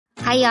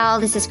Hi, y'all.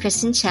 This is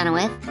Kristen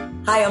Chenoweth.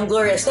 Hi, I'm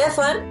Gloria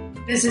Stefan.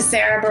 This is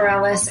Sarah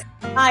Bareilles.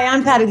 Hi,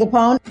 I'm Patti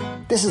LuPone.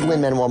 This is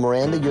Lin-Manuel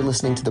Miranda. You're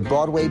listening to the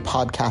Broadway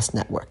Podcast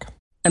Network.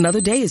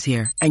 Another day is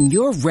here, and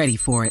you're ready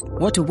for it.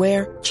 What to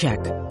wear? Check.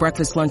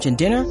 Breakfast, lunch, and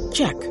dinner?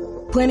 Check.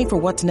 Planning for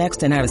what's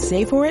next and how to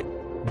save for it?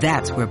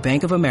 That's where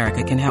Bank of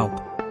America can help.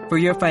 For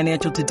your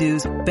financial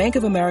to-dos, Bank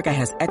of America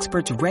has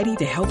experts ready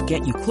to help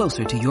get you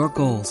closer to your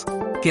goals.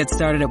 Get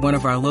started at one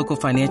of our local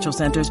financial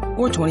centers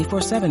or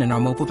 24/7 in our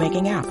mobile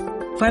banking app.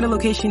 Find a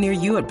location near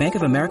you at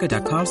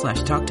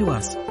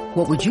bankofamerica.com/talktous.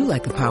 What would you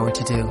like the power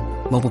to do?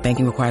 Mobile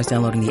banking requires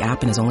downloading the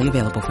app and is only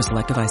available for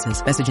select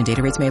devices. Message and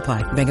data rates may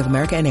apply. Bank of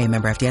America N.A.,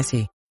 member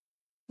FDIC.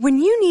 When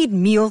you need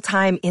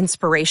mealtime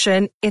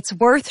inspiration, it's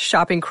worth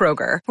shopping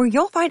Kroger, where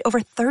you'll find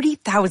over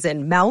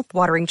 30,000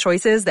 mouth-watering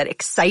choices that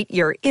excite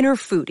your inner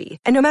foodie.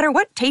 And no matter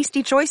what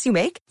tasty choice you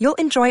make, you'll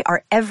enjoy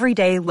our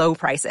everyday low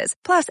prices,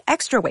 plus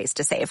extra ways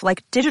to save,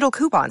 like digital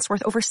coupons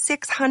worth over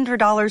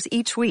 $600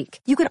 each week.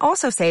 You can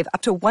also save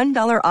up to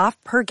 $1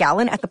 off per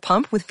gallon at the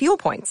pump with fuel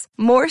points.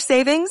 More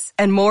savings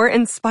and more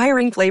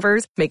inspiring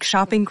flavors make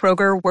shopping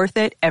Kroger worth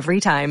it every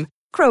time.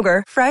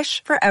 Kroger,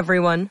 fresh for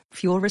everyone.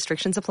 Fuel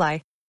restrictions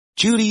apply.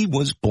 Judy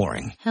was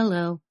boring.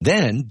 Hello.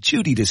 Then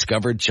Judy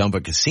discovered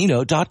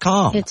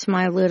ChumbaCasino.com. It's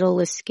my little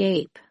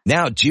escape.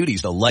 Now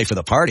Judy's the life of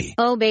the party.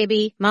 Oh,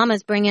 baby,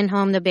 mama's bringing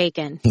home the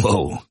bacon.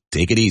 Whoa,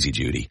 take it easy,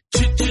 Judy.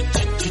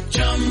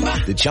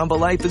 The Chumba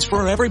life is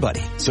for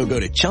everybody. So go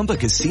to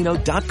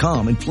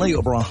ChumbaCasino.com and play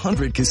over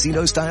 100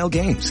 casino-style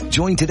games.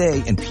 Join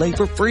today and play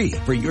for free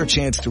for your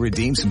chance to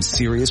redeem some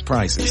serious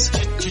prizes.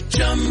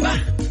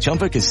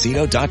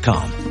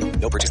 ChumbaCasino.com.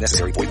 No purchase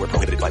necessary. Void where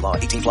prohibited by law.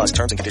 18 plus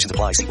terms and conditions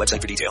apply. See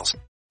website for details.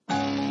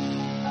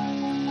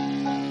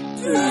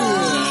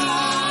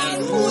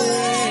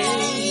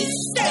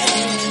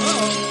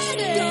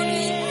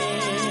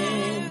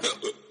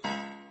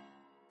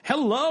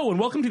 Hello, and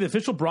welcome to the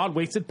official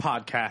Broadwaysted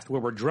podcast, where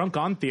we're drunk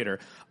on theater.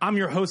 I'm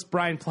your host,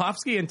 Brian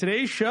Plofsky, and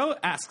today's show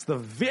asks the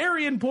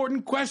very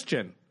important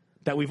question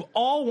that we've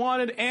all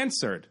wanted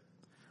answered,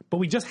 but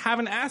we just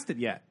haven't asked it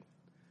yet.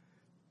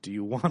 Do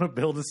you want to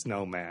build a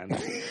snowman?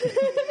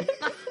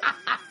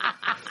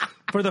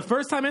 For the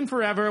first time in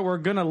forever, we're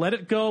going to let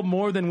it go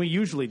more than we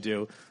usually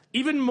do.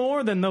 Even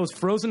more than those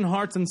frozen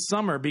hearts in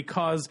summer,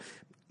 because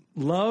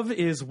love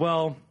is,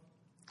 well,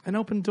 an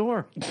open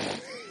door.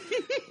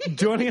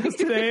 Joining us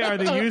today are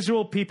the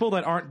usual people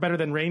that aren't better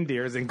than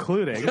reindeers,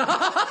 including...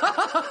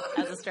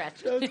 That's a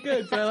stretch. That was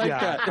good, but I like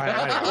that.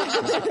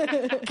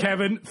 I know.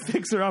 Kevin,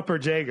 Fixer-Upper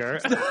Jager.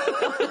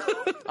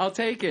 I'll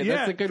take it. Yeah.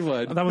 That's a good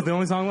one. That was the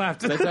only song left.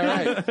 That's all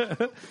right.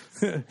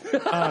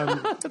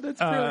 That's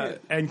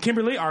brilliant. And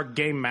Kimberly, our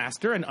game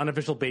master and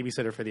unofficial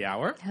babysitter for the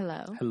hour.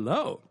 Hello.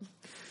 Hello.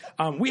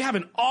 We have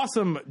an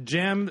awesome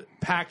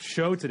jam-packed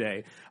show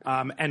today.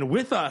 And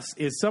with us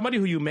is somebody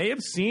who you may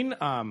have seen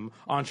on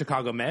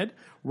Chicago Med,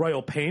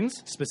 Royal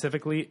Pains,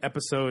 specifically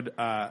episode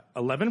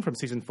 11 from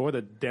season 4,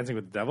 The Dancing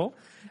with the Devil.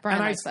 Brian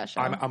likes that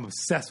show. I'm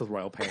obsessed with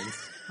Royal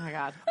Pains. Oh, my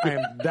God.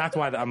 That's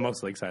why I'm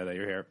mostly excited that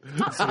you're here.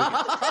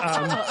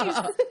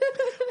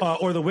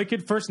 Or the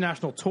Wicked First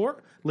National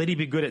Tour, Lady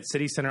Be Good at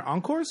City Center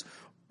Encores,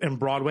 and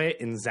Broadway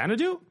in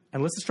Xanadu,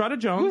 and Liz Estrada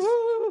Jones.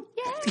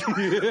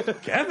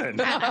 Kevin.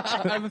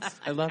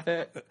 I love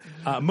it.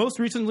 Most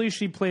recently,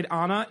 she played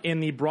Anna in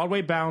the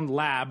Broadway-bound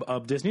lab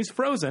of Disney's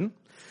Frozen.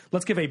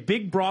 Let's give a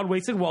big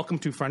Broadwaysted welcome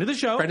to friend of the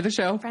show. Friend of the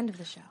show. Friend of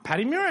the show.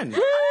 Patti Murin.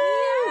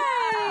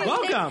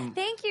 Welcome.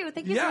 Thank you.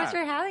 Thank you so much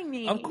for having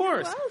me. Of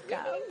course. You're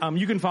welcome.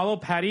 You can follow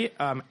Patti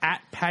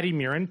at Patti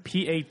Murin,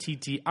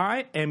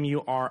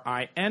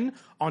 PattiMurin,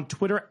 on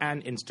Twitter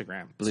and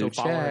Instagram. Blue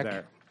Follow her check.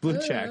 there. Blue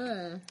check.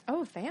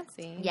 Oh,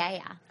 fancy.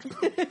 Yeah.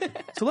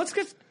 So let's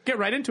get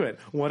right into it.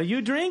 What are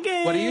you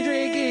drinking? What are you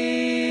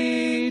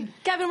drinking?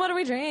 Kevin, what are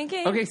we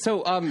drinking? Okay,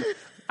 so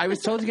I was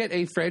told to get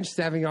a French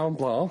Sauvignon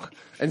Blanc,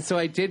 and so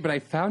I did, but I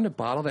found a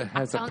bottle that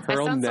has a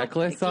pearl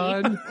necklace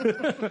on.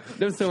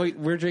 No, so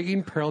we're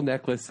drinking pearl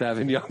necklace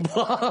Sauvignon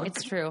Blanc.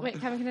 It's true. Wait,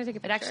 Kevin, can I take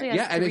a picture? It actually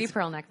has and 3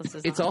 pearl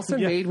necklaces It's on. also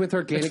made with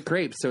organic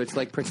grapes, so it's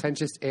like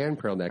pretentious and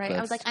pearl necklace. Right.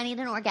 I was like, I need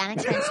an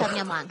organic French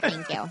Sauvignon Blanc.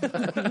 Thank you.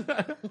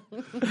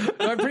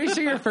 I'm pretty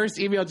sure your first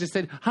email just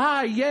said,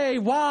 "Hi, yay,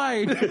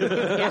 wine."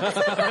 That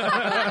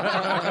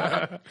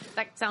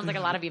sounds like a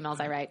lot of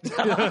emails I write.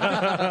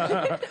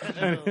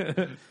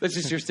 That's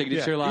just your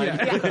signature line.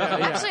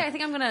 Actually, I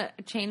think I'm going to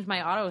change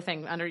my auto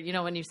thing under,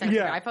 when you send it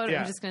to your iPhone,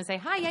 I'm just going to say,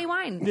 hi, yay,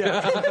 wine.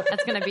 Yeah.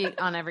 That's going to be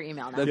on every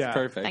email now. That's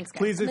perfect. Thanks, guys.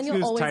 Please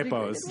excuse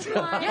typos.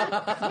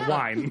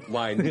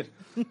 Wine.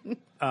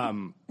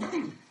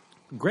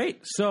 Great.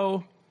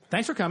 So,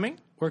 thanks for coming.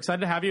 We're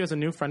excited to have you as a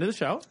new friend of the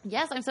show.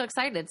 Yes, I'm so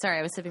excited. Sorry,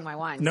 I was sipping my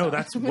wine. No, so.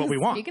 that's what we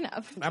want. Speaking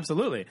of.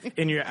 Absolutely.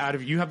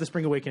 You have the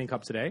Spring Awakening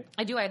cup today.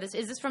 I do. I have this.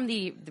 Is this from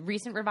the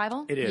recent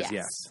revival? It is,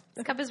 yes.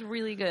 This cup is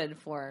really good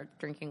for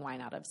drinking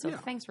wine out of. So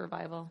thanks,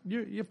 revival.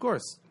 You, of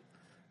course.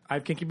 I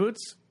have Kinky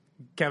Boots.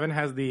 Kevin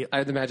has I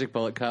have the Magic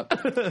Bullet cup.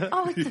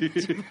 Oh,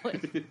 it's a Magic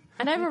Bullet.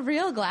 And I have a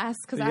real glass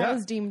because I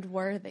was deemed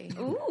worthy.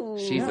 Ooh.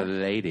 She's a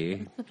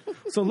lady.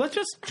 So let's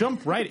just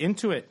jump right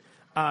into it.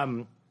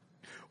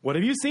 What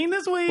have you seen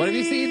this week? What have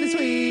you seen this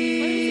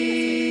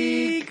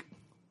week?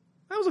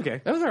 That was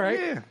okay. That was all right.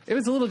 Yeah. It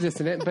was a little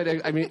dissonant, but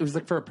I mean, it was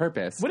like for a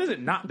purpose. What is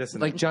it not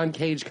dissonant? Like John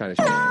Cage kind of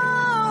shit.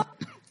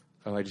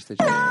 Oh, I just did.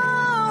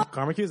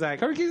 Karma Cusack.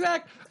 Karma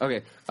Cusack.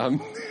 Okay. I've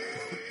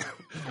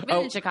been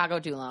in Chicago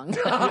too long.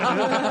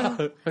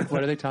 What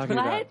are they talking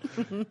about?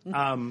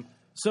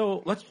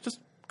 So let's just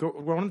go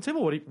around the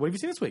table. What have you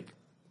seen this week?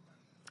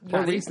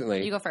 Or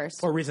recently. You go first.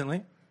 Or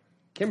recently?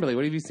 Kimberly,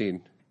 what have you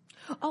seen?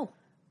 Oh.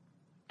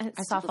 I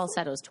saw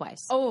Falsettos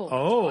twice. Oh.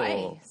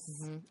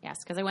 Twice. Mm-hmm. Yes,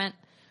 because I went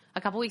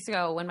a couple weeks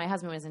ago when my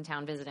husband was in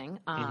town visiting.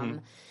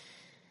 And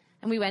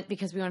we went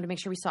because we wanted to make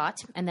sure we saw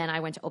it. And then I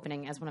went to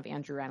opening as one of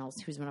Andrew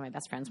Reynolds, who's one of my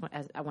best friends,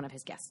 as one of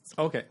his guests.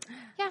 Okay.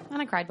 Yeah,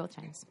 and I cried both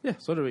times. Yeah,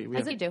 so do we.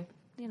 As you do.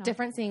 You know.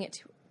 Different seeing it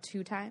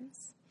two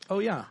times. Oh,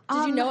 yeah.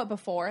 Did you know it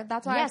before?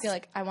 That's why yes. I feel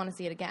like I want to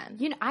see it again.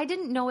 You know, I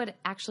didn't know it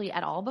actually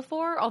at all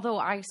before, although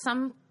I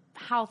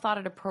somehow thought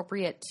it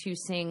appropriate to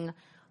sing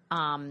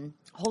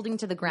Holding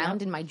to the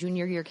Ground in my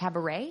junior year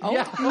cabaret. Oh,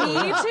 yeah.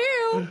 Me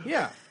too.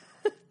 Yeah.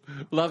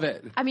 Love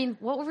it. I mean,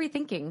 what were we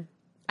thinking?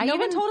 No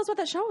one told us what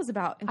that show was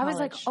about in I was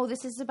college. like, oh,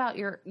 this is about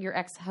your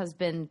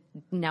ex-husband,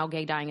 now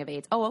gay, dying of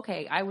AIDS. Oh,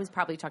 okay. I was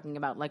probably talking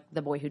about, like,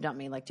 The Boy Who Dumped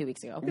Me, like, 2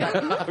 weeks ago.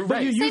 But,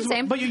 Right.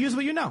 Same. But you use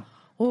what you know.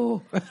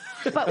 Oh.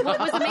 But what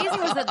was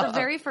amazing was that the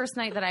very first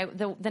night that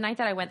the night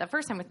that I went the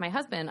first time with my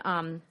husband,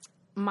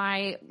 one of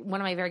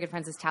my very good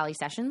friends is Tally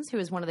Sessions, who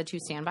is one of the 2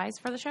 standbys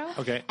for the show.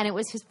 Okay. And it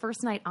was his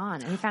first night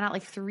on, and he found out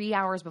like 3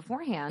 hours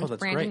beforehand. Oh, that's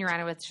Brandon great.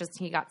 Uranowitz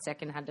he got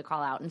sick and had to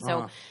call out, and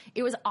so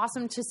it was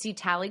awesome to see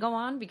Tally go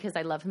on because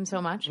I love him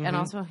so much, and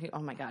also,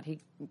 oh my god,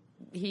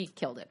 he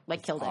killed it,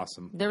 killed it.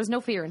 Awesome. There was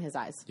no fear in his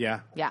eyes.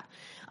 Yeah. Yeah.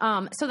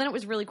 So then it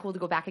was really cool to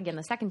go back again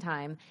the second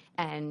time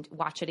and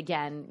watch it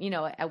again, you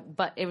know,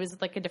 but it was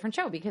like a different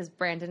show because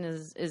Brandon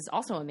is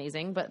also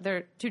amazing, but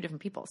they're 2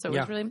 different people. So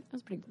it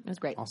was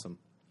great. Awesome.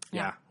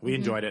 Yeah. We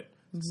enjoyed it.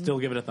 Still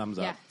give it a thumbs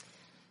up. yeah.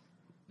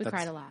 We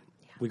cried a lot.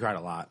 We cried a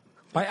lot.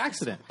 By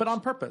accident, but on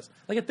purpose.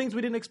 Like at things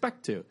we didn't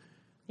expect to.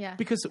 Yeah.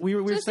 Because we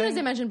were As soon as saying...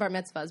 they mentioned bar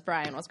mitzvahs,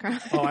 Brian was crying.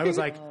 Oh, I was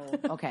like,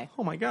 Okay.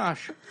 oh my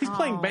gosh, he's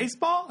playing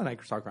baseball? And I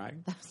started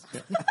crying.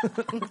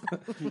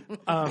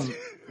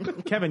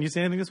 Kevin, you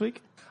see anything this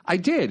week? I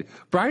did.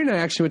 Brian and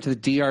I actually went to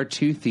the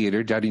DR2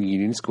 theater down in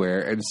Union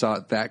Square and saw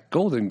that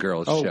Golden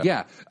Girls show.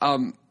 Yeah.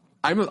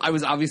 I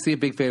was obviously a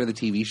big fan of the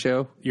TV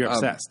show. You're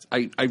obsessed.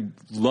 I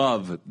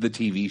love the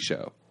TV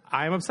show.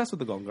 I am obsessed with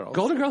the Golden Girls.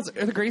 Golden Girls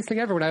are the greatest thing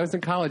ever. When I was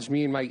in college,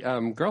 me and my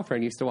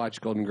girlfriend used to watch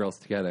Golden Girls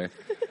together.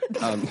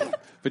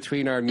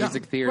 Between our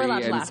music theory allowed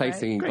to and laugh, sight right?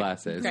 singing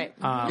classes. Great.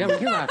 Yeah, we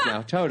can laugh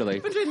now.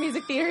 Totally. Between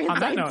music theory and On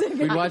that note,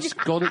 sightseeing. We watched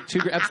 2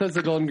 episodes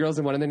of Golden Girls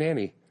and one of The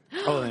Nanny.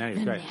 Oh, the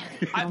nanny's great.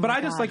 But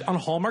I just like on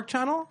Hallmark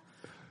Channel,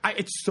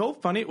 it's so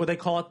funny what they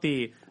call it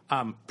the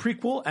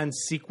prequel and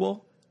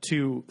sequel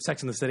to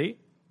Sex and the City.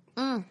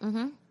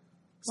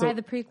 So, Why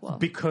the prequel?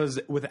 Because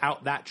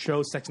without that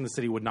show, Sex and the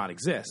City would not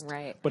exist.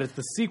 Right. But it's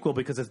the sequel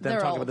because it's them They're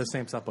talking old. about the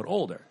same stuff but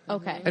older.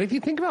 Okay. And if you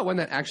think about when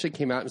that actually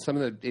came out and some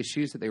of the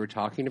issues that they were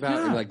talking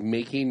about and like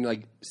making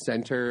like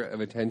center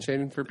of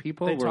attention for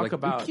people They were talk like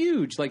about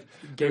huge. Like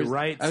gay there was-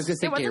 rights. I was going to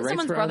say Wasn't gay rights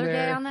someone's were brother on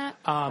there. gay on that?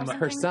 or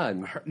Her something?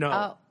 son.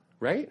 No.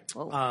 Right?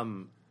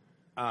 Was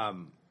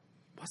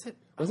it?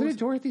 Wasn't it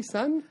Dorothy's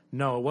son?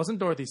 No, it wasn't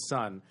Dorothy's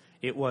son.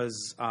 It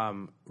was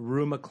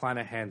Rue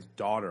McClanahan's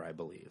daughter, I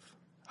believe.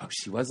 Oh,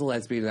 she was a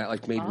lesbian that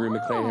like made Rue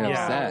McClanahan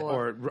upset.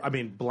 Or, I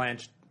mean,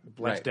 Blanche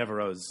Right.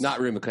 Devereaux's. Not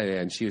Rue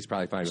McClanahan. She was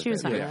probably fine with it. She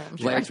was fine with it, I'm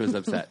sure. Blanche was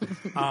upset.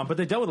 But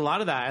they dealt with a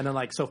lot of that. And then,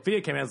 like,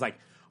 Sophia came in and was like,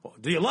 well,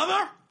 do you love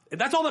her?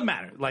 That's all that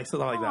mattered. Like,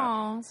 stuff like that.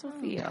 Aw,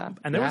 Sophia.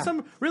 And there were Yeah.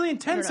 some really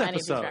intense I don't know any of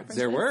these episodes. references.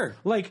 There were.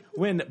 Like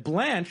when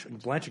Blanche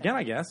again,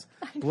 I guess.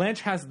 Blanche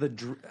has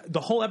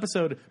the whole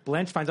episode.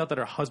 Blanche finds out that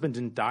her husband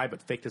didn't die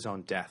but faked his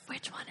own death.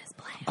 Which one is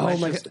Blanche? Oh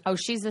my just- god. Oh,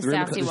 she's the Rue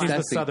sassy McClanahan- one. She's the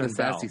sassy- Southern the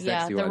sassy, belle. Yeah,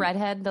 sexy the one.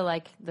 redhead,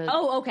 the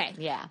Oh, okay.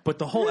 Yeah. But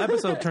the whole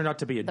episode turned out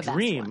to be a best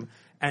dream, one.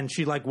 and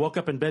she like woke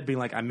up in bed being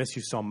like, "I miss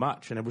you so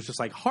much," and it was just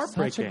like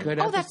heartbreaking. Such a good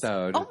Oh, that's.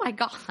 episode. Oh my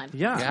god.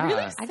 Yeah.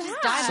 Yeah. I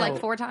just died like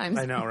 4 times.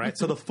 I know, right?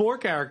 So the 4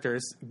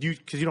 characters,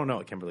 because you don't know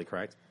it, Kimberly,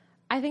 correct?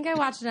 I think I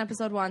watched an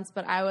episode once,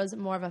 but I was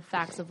more of a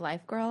Facts of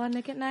Life girl on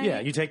Nick at Night. Yeah,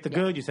 you take the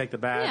good, you take the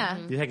bad. Yeah.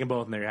 You take them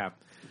both, and there you have.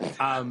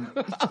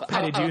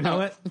 Patty, do you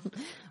know it?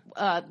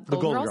 The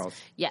Golden Girls?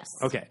 Yes.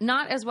 Okay.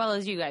 Not as well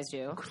as you guys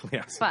do.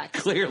 Yes. But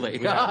Clearly.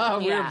 Yeah.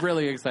 We're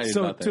really excited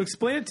So about this. to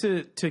explain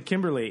it to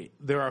Kimberly,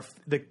 there are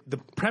the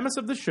premise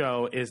of the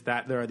show is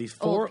that there are these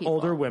 4 Old people.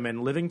 older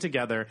women living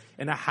together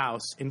in a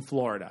house in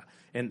Florida,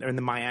 in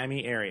the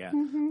Miami area.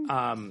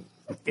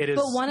 It is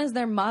But one is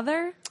their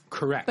mother,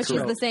 correct, but she's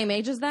So- the same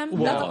age as them.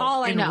 Well, That's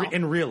all I in know.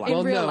 in real life. In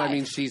well, real no, life. I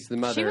mean she's the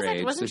mother She was like-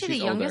 age, wasn't so she the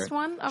she's youngest older.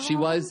 one of She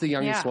all? was the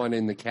youngest Yeah. one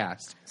in the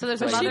cast. So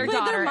there's a She mother, played their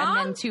daughter, mom?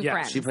 and then 2 Yeah.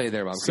 friends. She played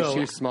their mom because So- she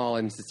was small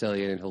and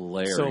Sicilian and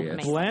hilarious. So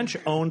Blanche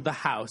owned the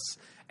house,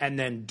 and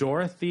then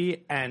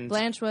Dorothy and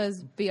Blanche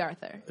was B.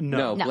 Arthur.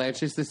 no, No.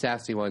 Blanche is the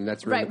sassy one.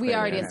 That's Rue Right, we McClanahan.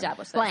 already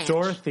established that. Blanche.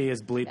 Dorothy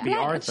is B.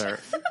 Blanche. Arthur,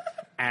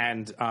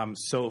 and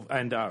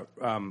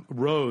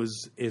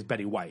Rose is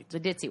Betty White. The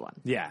ditzy one.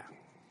 Yeah.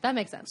 That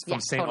makes sense. from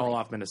St.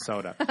 Olaf,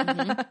 Minnesota.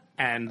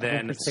 And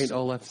then St.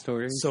 Olaf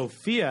stories.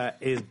 Sophia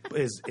is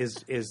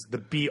the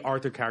B.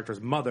 Arthur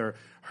character's mother.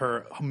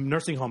 Her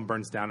nursing home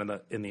burns down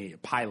in the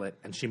pilot,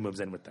 and she moves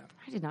in with them.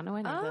 I did not know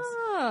any of this.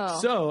 Oh.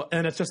 So,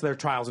 and it's just their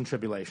trials and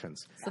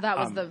tribulations. So that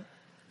was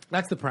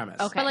That's the premise.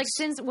 Okay. But like,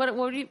 since what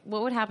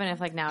would happen if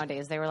like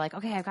nowadays they were like,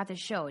 okay, I've got this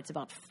show. It's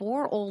about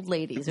 4 old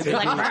ladies. It'd be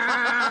like,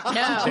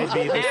 no, They'd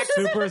be the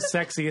super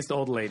sexiest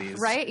old ladies,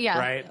 right? Yeah,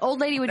 right. Old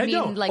lady would mean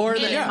no, like or me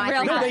the- and my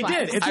real No, they housewives.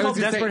 did. It's I called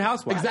was gonna Desperate say,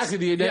 Housewives. Exactly.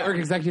 The network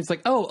executive's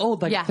like, oh,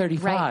 old, like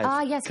 35. Right.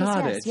 Ah, yes,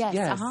 Got yes, it. yes.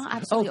 Yes.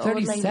 Absolutely. Oh, Old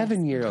ladies.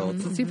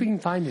 37-year-olds. Let's see if we can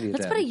find any of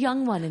Let's them. put a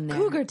young one in there.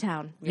 Cougar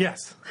Town.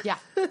 Yes. Yeah.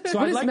 So What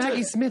I'd is like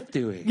Maggie to, Smith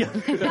doing?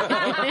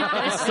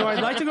 So I'd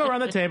like to go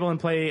around the table and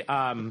play.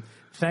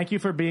 Thank you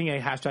for being a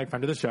hashtag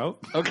friend of the show.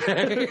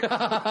 Okay.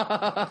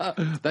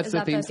 That's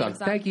the theme song.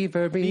 song? Thank you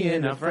for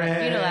being a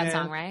friend. You know that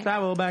song, right?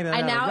 Travel back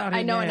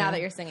I know it now that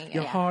you're singing it.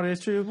 Your heart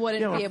is true.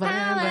 Wouldn't You're be a able to-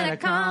 friend and a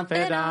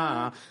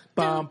confidant.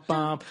 Bum,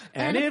 bum.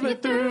 And if we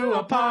threw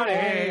a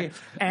party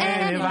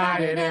and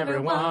invited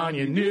everyone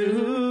you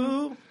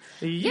knew,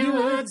 you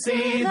would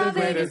see the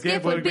greatest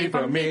gift would be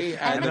from me.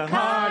 And the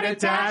heart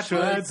attached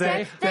would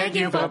say, thank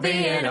you for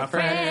being a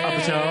friend of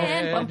the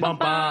show. Bum, bum,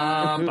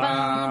 bum,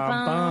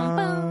 bum,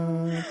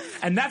 bum.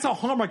 And that's how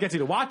Hallmark gets you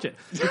to watch it.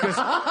 Because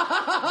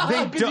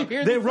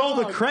they roll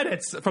the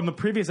credits from the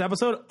previous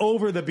episode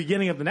over the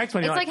beginning of the next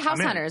one. It's You're like House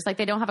I'm in. Hunters. Like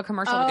they don't have a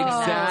commercial. At the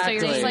beginning. So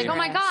you're just like, Exactly. oh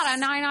my god!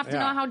 Now I have to Yeah.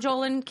 know how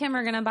Joel and Kim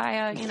are gonna buy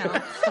a,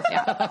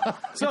 yeah.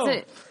 So, That's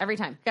it every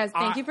time. Guys,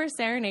 thank you for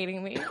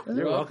serenading me.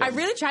 You're welcome. I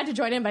really tried to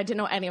join in, but I didn't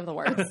know any of the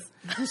words.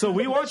 So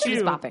we want She's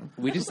you, bopping.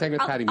 We just sang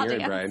with Patti I'll Murin,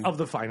 dance. Brian. of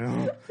the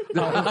final,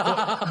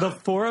 the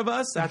 4 of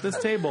us at this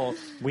table,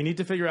 we need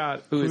to figure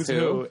out Who is who's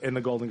who in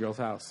the Golden Girls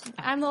house.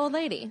 I'm the old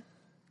lady.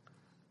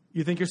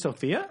 You think you're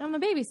Sophia? I'm the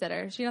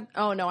babysitter.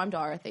 Oh no, I'm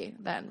Dorothy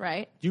then,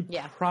 right? You'd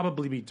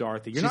probably be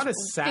Dorothy. You're not as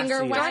sassy finger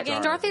as wagging.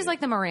 Dorothy. Dorothy's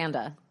like the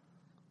Miranda.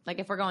 Like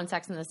if we're going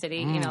Sex in the City,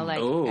 you know, like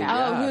Oh,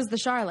 Oh, who's the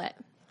Charlotte?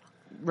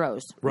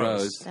 Rose.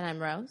 Rose. Then I'm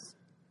Rose.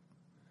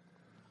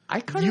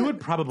 You would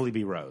probably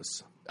be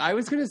Rose. I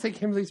was going to say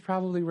Kimberly's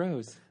probably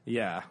Rose.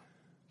 Yeah.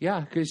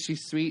 Yeah, because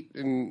she's sweet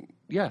and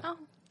yeah. Oh,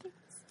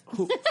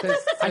 Who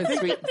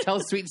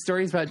tells sweet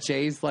stories about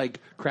Jay's like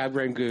crab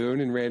rangoon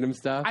and random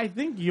stuff. I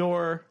think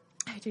you're...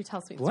 I do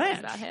tell sweet Blanche. stories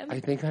about him. I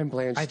think I'm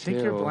Blanche I too.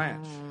 think you're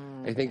Blanche.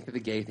 I think that the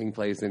gay thing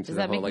plays into Does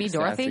the that whole make me like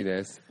Dorothy?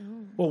 sassiness.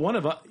 Well, one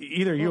of us,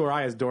 either you or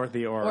I is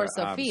Dorothy or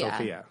Sophia.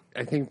 Sophia.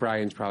 I think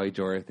Brian's probably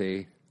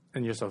Dorothy.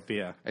 And you're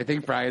Sophia. I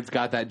think Brian's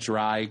got that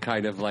dry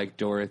kind of like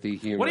Dorothy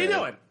humor. What are you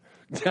doing?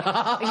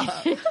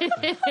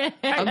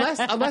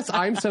 Unless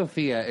I'm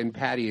Sophia and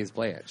Patti is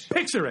Blanche.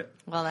 Picture it.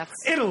 Well, that's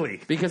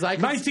Italy. Because I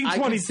could see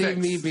 1926.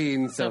 me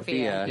being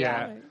Sophia.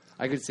 Yeah.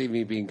 I could see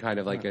me being kind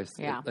of like a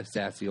Yeah.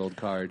 sassy old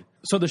card.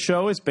 So the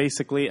show is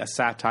basically a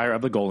satire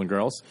of the Golden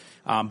Girls,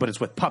 but it's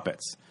with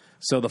puppets.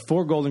 So the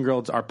 4 Golden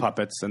Girls are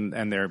puppets, and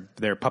their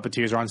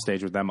puppeteers are on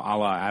stage with them, a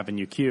la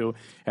Avenue Q.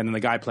 And then the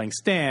guy playing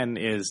Stan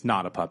is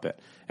not a puppet.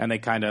 And they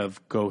kind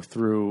of go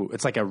through.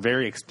 It's like a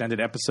very extended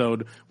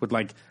episode with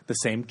like the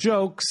same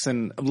jokes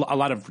and a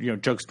lot of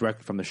jokes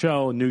directly from the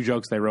show, new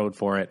jokes they wrote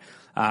for it.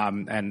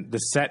 And the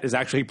set is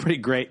actually pretty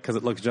great because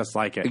it looks just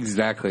like it.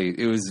 Exactly.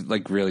 It was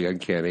like really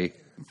uncanny.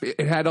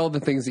 It had all the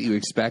things that you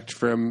expect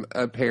from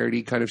a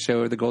parody kind of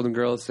show of the Golden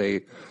Girls.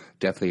 They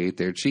definitely ate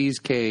their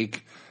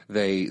cheesecake.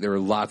 There were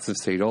lots of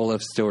St.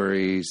 Olaf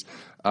stories.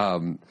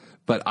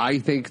 But I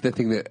think the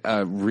thing that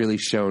really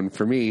shone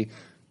for me,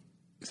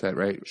 is that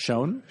right?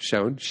 Shone?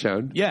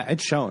 Shone? Yeah,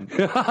 it's shone.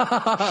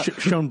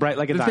 Shone bright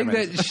like a The diamond.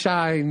 thing that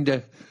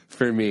shined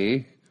for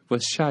me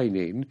was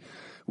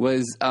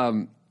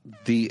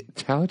the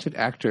talented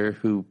actor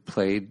who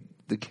played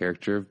the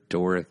character of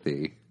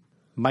Dorothy.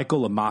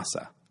 Michael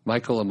Amasa.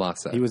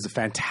 He was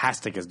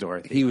fantastic as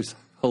Dorothy. He was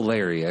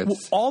hilarious. Well,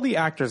 all the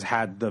actors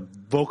had the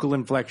vocal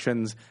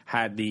inflections,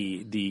 had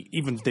they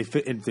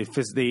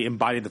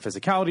embodied the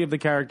physicality of the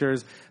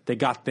characters. They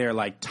got their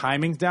like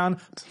timings down.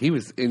 He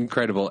was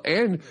incredible,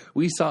 and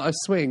we saw a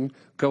swing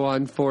go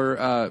on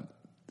for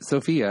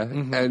Sophia,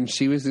 and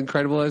she was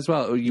incredible as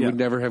well. You would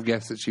never have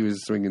guessed that she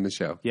was swinging the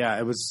show. Yeah,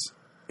 it was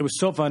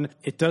so fun.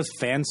 It does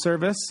fan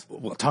service,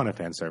 a ton of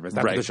fan service.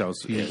 That's what the show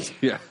is.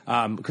 Yeah.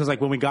 Because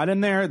like when we got in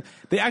there,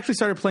 they actually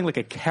started playing like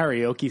a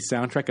karaoke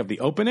soundtrack of the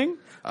opening.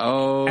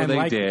 Oh, and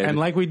they did. And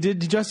like we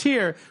did just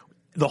here,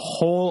 the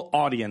whole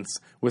audience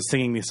was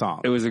singing the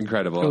song. It was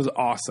incredible. It was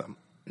awesome.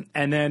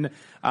 And then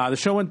the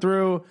show went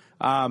through.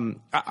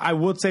 I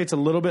would say it's a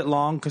little bit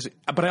long,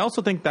 but I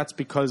also think that's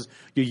because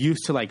you're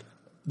used to like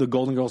the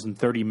Golden Girls in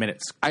 30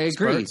 minutes. I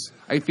agree. spurts.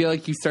 I feel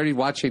like you started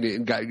watching it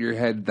and got in your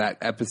head that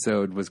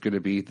episode was going to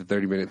be the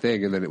 30-minute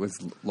thing, and then it was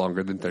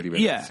longer than 30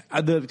 minutes. Yeah,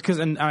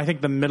 and I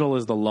think the middle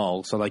is the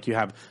lull. So like you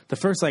have the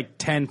first like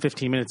 10,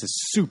 15 minutes is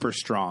super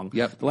strong.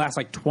 Yep. The last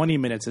like 20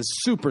 minutes is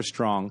super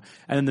strong,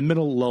 and then the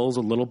middle lulls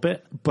a little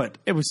bit. But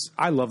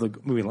I love the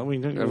movie. We love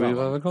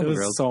the Golden It was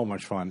Girls. so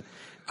much fun.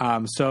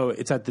 So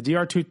it's at the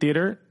DR2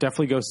 Theater.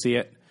 Definitely go see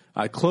it.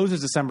 It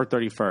closes December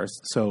 31st,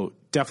 so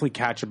definitely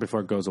catch it before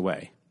it goes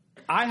away.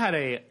 I had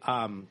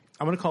I'm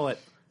going to call it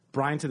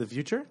Brian to the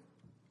Future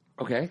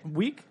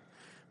week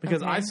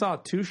because I saw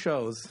 2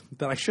 shows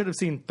that I should have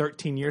seen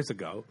 13 years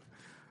ago,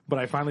 but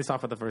I finally saw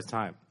for the first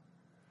time.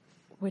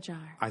 Which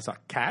are? I saw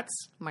Cats.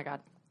 Oh my God.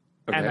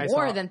 And I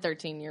More saw, than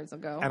 13 years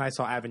ago. and I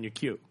saw Avenue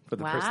Q for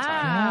the first time.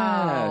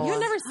 Wow. You've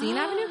never seen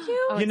Avenue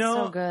Q? Oh, You know,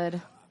 it's so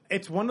good.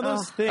 It's one of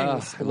those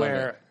things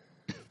where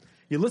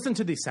you listen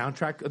to the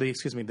soundtrack,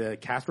 the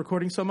cast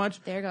recording so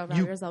much. There you go,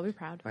 writers. I'll be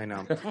proud. I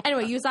know.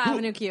 Anyway, you saw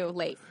Avenue Q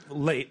late.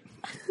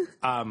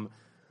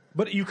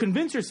 But you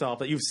convince yourself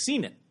that you've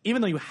seen it,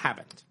 even though you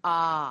haven't.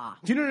 Ah.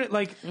 Do you know what I mean?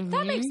 Like,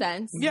 That makes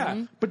sense.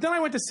 yeah. But then I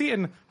went to see it,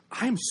 and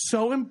I'm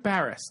so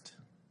embarrassed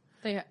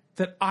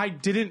that I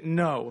didn't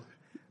know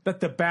that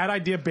the Bad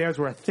Idea Bears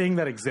were a thing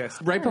that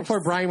exists. Right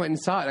before Brian went and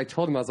saw it, I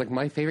told him, I was like,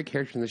 my favorite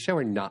characters in the show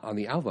are not on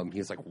the album. He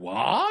was like,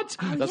 what?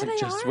 I was like,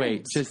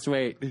 just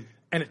wait.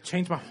 And it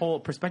changed my whole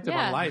perspective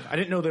Yeah. on life. I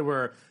didn't know there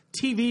were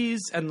TVs,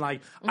 and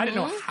like, I didn't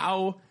know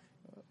how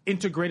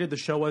integrated the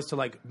show was to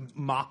like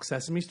mock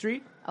Sesame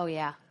Street. Oh,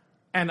 yeah.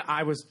 And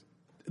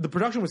the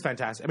production was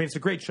fantastic. I mean, it's a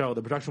great show.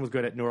 The production was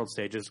good at New World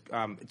Stages.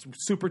 It's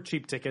super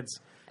cheap tickets.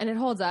 And it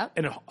holds up.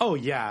 And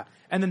yeah.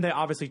 And then they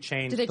obviously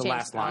changed the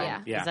last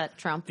line. Yeah. Is that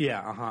Trump?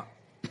 Yeah,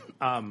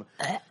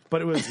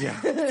 but it was,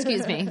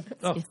 Excuse me.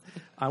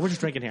 We're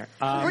just drinking here.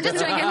 We're just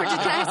drinking. We're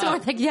just kind of sort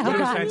of like, yeah, But it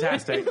was God.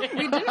 fantastic.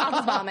 We did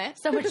almost vomit.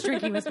 So much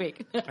drinking this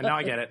week. And now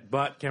I get it.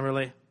 But,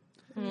 Kimberly,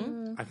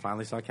 I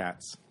finally saw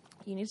Cats.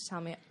 You need to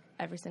tell me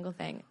every single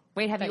thing.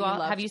 Wait, have that you all?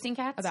 loved Have you seen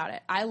Cats? about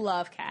it? I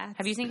love Cats.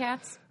 Have you seen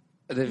Cats?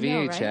 The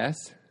know, right?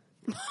 VHS.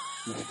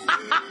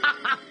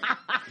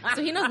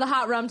 So he knows the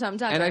hot rum tum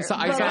tucker. And I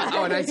saw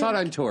it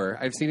on tour.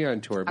 I've seen it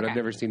on tour, but I've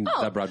never seen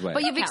the Broadway.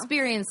 But you've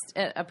experienced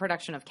a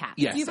production of Cats.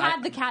 Yes. You've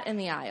had the cat in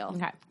the aisle.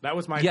 Okay. That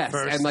was my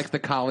first. and like the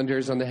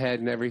colanders on the head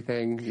and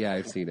everything. Yeah,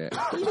 I've seen it.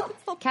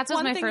 Cats was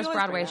One my thing first you always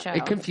Broadway bring show.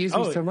 It confused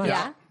me so much.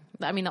 Yeah.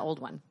 I mean, the old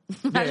one.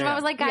 yeah. I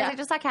was like, guys, Yeah. I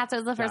just saw Cats. It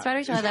was the first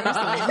Broadway show I've ever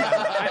seen.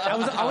 I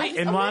was always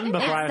in one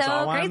before I It's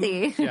saw so one.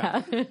 crazy.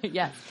 Yeah.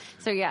 Yeah.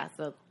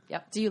 So,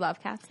 yep. Do you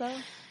love Cats though?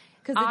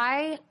 Because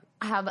I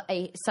have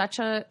such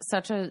a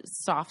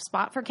soft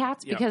spot for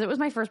Cats because it was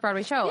my first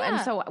Broadway show. Yeah.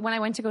 And so when I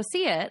went to go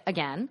see it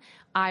again,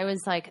 I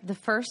was like,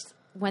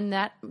 when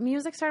that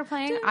music started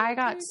playing, I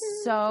got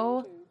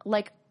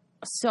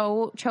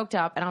so choked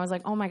up, and I was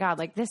like, oh my God,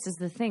 like this is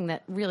the thing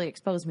that really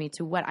exposed me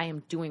to what I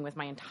am doing with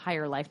my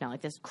entire life now,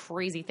 like this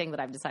crazy thing that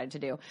I've decided to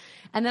do.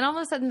 And then all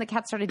of a sudden the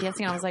cat started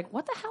dancing, and I was like,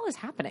 what the hell is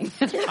happening?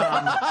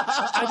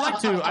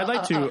 I'd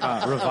like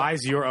to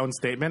revise your own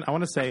statement. I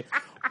want to say,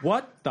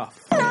 what the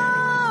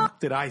f***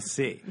 did I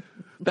see?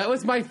 That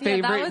was my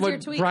favorite was when your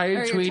tweet, Brian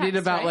or your tweeted text,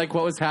 about right? like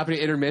what was happening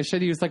at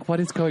intermission. He was like, what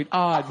is going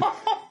on?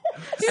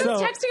 he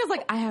was texting us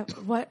like, I have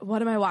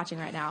what am I watching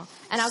right now?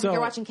 And I was like,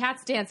 you're watching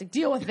Cats dancing.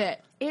 Deal with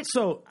it. It's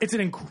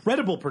an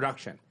incredible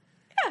production.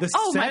 The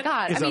Oh set my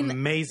God! is I mean,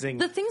 amazing.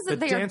 The things that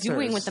The they are dancers.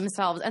 doing with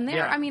themselves, and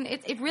Yeah. I mean,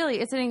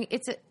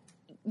 it's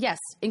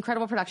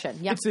incredible production.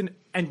 Yeah,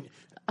 And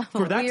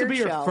for that to Weird be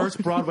your show.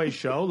 first Broadway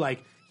show,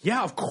 like,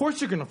 yeah, of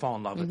course you're going to fall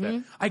in love with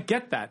it. I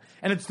get that.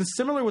 And it's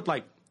similar with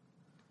like,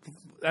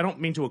 I don't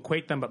mean to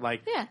equate them, but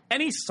like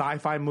any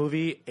sci-fi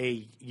movie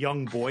a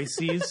young boy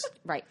sees,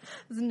 right.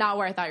 This is not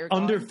where I thought you were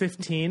going. under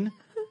 15.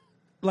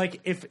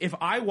 Like if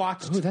I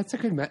watched, Oh, that's a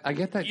good. I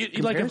get that. like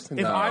comparison,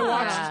 if though.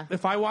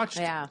 I watched,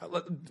 Yeah.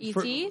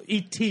 E.T.?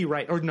 E.T.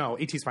 right or no,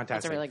 E.T.'s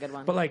fantastic. That's a really good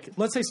one. But like,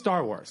 let's say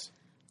Star Wars.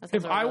 That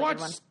If sounds like a I really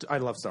good watched, I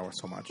love Star Wars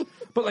so much.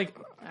 But like,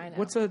 I know.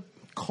 what's a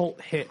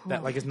cult hit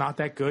that like is not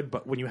that good?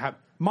 But when you have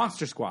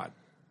Monster Squad.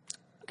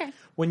 Okay.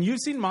 When you've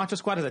seen Monster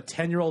Squad as a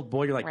 10-year-old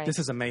boy, you're like, Right. this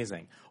is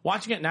amazing.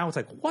 Watching it now, it's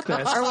like, what the?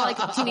 Or like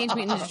Teenage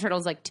Mutant Ninja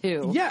Turtles, like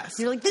 2. Yes.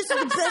 You're like, this is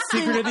the best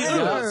Secret of the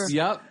thing ever. Ooze.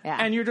 Yep. Yeah.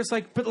 And you're just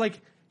like, but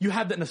like, you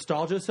have that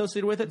nostalgia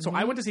associated with it. So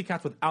I went to see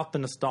Cats without the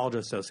nostalgia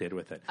associated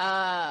with it.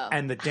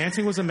 And the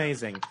dancing was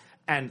amazing.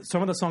 And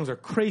some of the songs are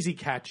crazy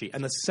catchy.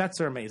 And the sets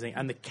are amazing.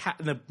 And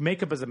the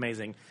makeup is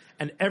amazing.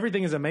 And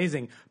everything is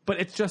amazing. But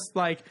it's just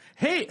like,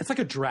 hey, it's like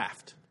a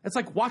draft. It's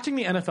like watching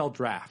the NFL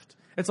draft.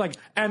 It's like,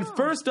 and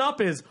first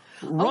up is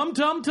Rum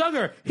Tum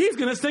Tugger. He's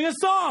going to sing a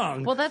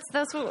song. Well, that's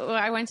what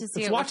I went to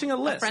see. It's it watching with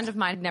a list. A friend of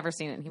mine had never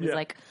seen it. And he was Yeah.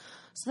 like,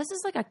 so this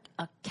is like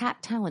a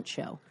cat talent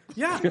show.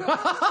 Yeah.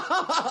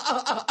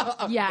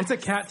 Yeah. It's a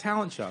cat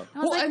talent show. I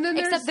was like, and then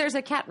except there's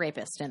a cat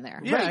rapist in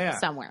there. Yeah, yeah.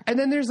 Somewhere. And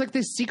then there's like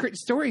this secret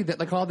story that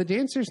like all the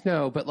dancers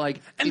know, but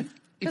like if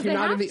Because you're they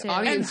not in have the to.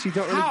 audience, And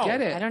you don't how? really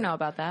get it. I don't know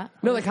about that.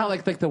 No, like how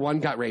like the one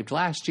got raped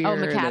last year. Oh,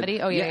 and then-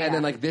 McCavity? Oh, yeah, And yeah.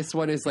 then like this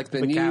one is like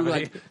the new McCavity.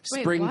 like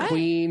spring what?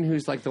 queen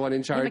who's like the one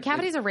in charge.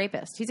 McCavity's a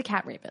rapist. He's a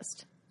cat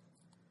rapist.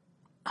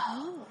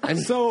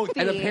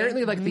 And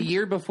apparently, like the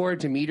year before,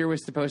 Demeter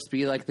was supposed to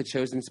be like the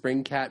chosen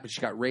spring cat, but she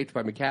got raped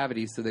by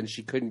McCavity, so then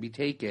she couldn't be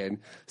taken.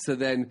 So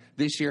then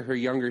this year, her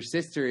younger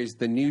sister is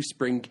the new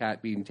spring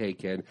cat being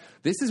taken.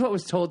 This is what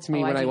was told to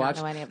me when I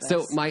watched.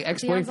 So my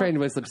ex-boyfriend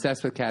was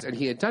obsessed with cats, and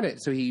he had done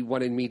it, so he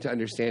wanted me to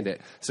understand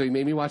it. So he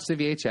made me watch the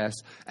VHS,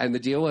 and the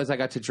deal was I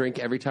got to drink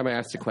every time I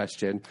asked a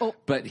question,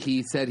 but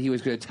he said he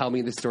was going to tell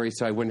me the story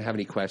so I wouldn't have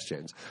any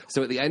questions.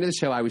 So at the end of the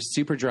show, I was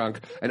super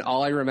drunk, and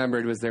all I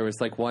remembered was there was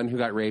like one who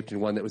got raped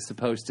and one that was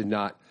supposed to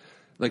not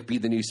like be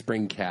the new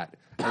spring cat.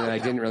 And then I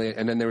didn't really,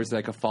 and then there was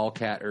like a fall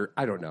cat, or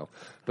I don't know.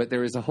 But there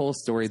was a whole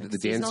story that the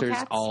dancers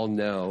all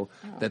know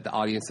that the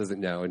audience doesn't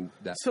know, and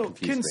that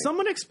confused me.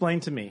 Someone explain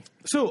to me?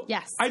 So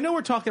yes, I know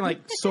we're talking like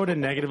sort of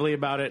negatively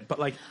about it, but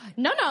like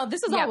no,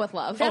 this is all with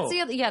love. That's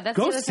the other, that's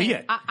go the other see thing.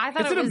 it. I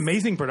thought it's it was an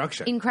amazing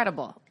production,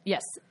 incredible.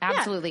 Yes,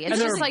 absolutely. It's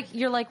just like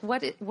you're like,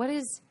 what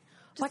is?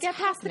 Just get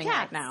past the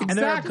cat now. And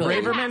there are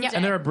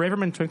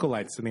Braverman twinkle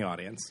lights in the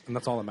audience, and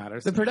that's all that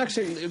matters. The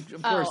production,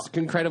 of course,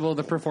 incredible.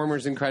 The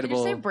performers,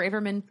 incredible. Did you say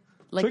Braverman?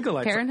 Like twinkle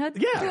lights. Parenthood?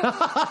 Yeah.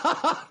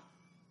 I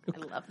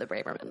love the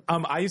Braverman.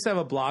 I used to have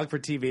a blog for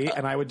TV,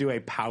 and I would do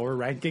a power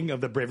ranking of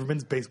the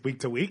Bravermans based week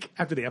to week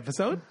after the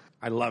episode.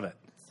 I love it.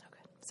 So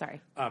good.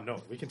 Sorry. No,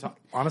 we can talk.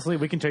 Honestly,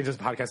 we can change this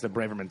podcast to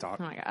Braverman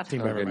Talk. Oh my God.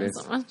 Team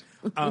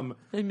Braverman.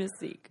 I miss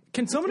Zeke.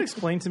 Can someone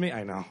explain to me?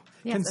 I know.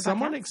 Yes, can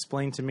someone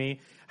explain to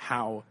me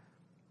how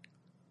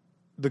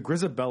the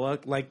Grisabella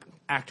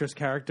actress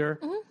character?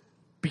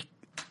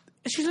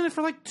 She's in it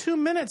for like 2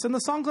 minutes, and the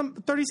song's on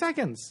 30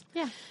 seconds.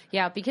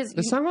 Yeah, because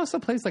the song also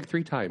plays like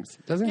 3 times,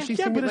 doesn't she?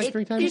 Sing it like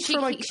 3 times. Each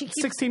for like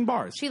 16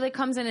 bars. She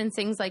comes in and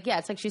sings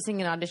it's like she's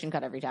singing an audition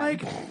cut every time.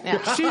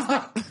 She's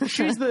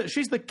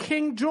the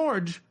King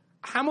George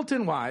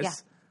Hamilton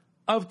wise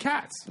of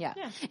Cats. Yeah,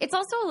 it's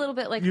also a little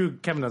bit like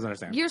Kevin doesn't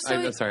understand. You're so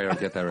I'm sorry, I don't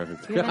get that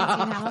reference. You haven't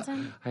seen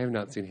Hamilton? I have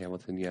not seen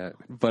Hamilton yet,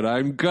 but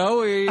I'm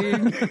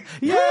going.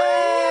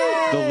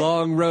 Yay! The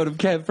long road of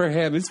Kent for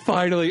Ham is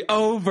finally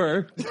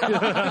over.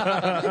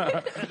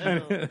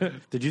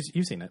 Did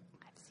you've seen it?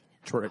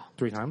 I've seen it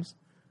 3 times.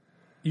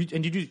 You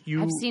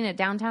I've seen it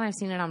downtown. I've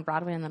seen it on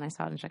Broadway, and then I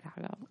saw it in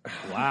Chicago.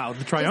 Wow,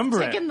 the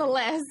triumvirate. Just ticking the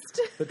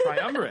list. The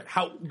triumvirate.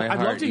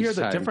 I'd love to hear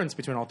the difference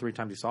between all 3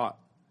 times you saw it.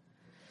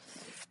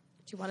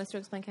 Do you want us to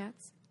explain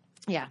Cats?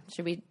 Yeah.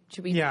 Should we?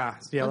 Yeah.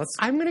 Let's.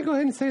 I'm going to go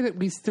ahead and say that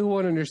we still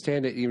won't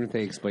understand it, even if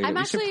they explain it.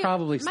 We should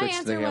probably switch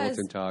to the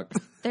Hamilton talk.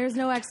 There's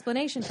no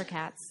explanation for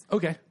Cats.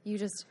 Okay. You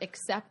just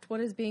accept what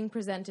is being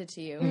presented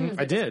to you.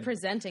 I did.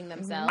 Presenting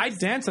themselves. I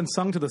danced and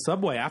sung to the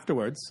subway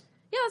afterwards.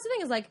 Yeah, that's the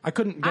thing. Is like I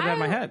couldn't get it out of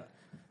my head.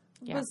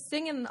 Was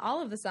singing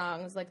all of the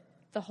songs, like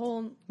the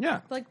whole.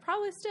 Yeah. Like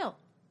probably still.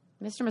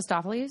 Mr.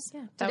 Mistopheles.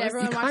 Yeah. Did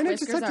everyone watch kind of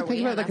Whiskers? just have to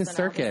think about it like a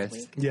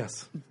circus.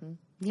 Yes. Mm-hmm.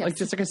 Yes. Like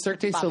just like a Cirque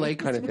du Soleil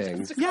kind of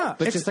thing. Yeah.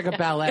 But just like a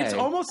ballet. It's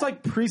almost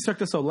like pre-Cirque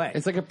du Soleil.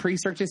 It's like a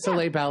pre-Cirque du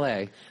Soleil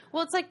ballet.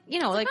 Well, it's like,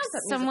 like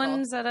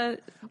someone's at a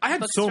I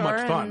had so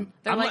much fun.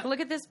 They're like, look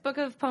at this book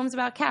of poems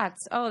about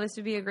cats. Oh, this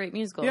would be a great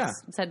musical. Yeah.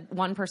 Said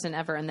one person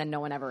ever and then no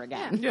one ever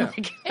again. Yeah.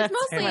 It's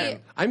mostly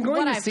I'm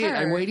going to see it.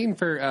 I'm heard. waiting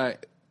for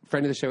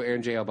friend of the show,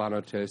 Aaron J.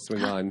 Albano, to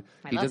swing on.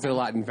 He does it a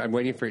lot, and I'm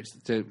waiting for it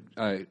to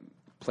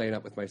playing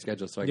up with my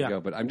schedule so I can go.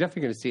 But I'm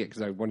definitely going to see it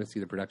because I want to see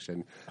the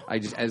production. I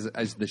just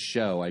as the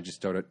show, I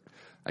just don't.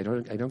 I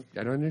don't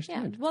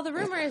understand. Yeah. Well, the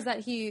rumor is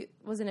that he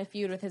was in a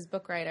feud with his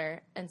book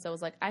writer, and so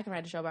was like, I can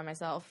write a show by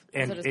myself.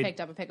 And so just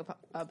picked up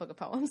a book of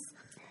poems.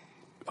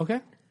 Okay.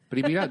 But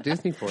he beat out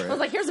Disney for it. I was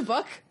like, here's a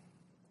book.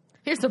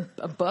 Here's a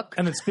book.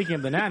 And then speaking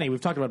of The Nanny,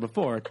 we've talked about it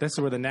before. This is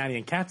where The Nanny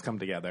and Cats come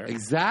together.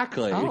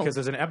 Exactly. Because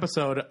there's an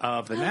episode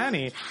of The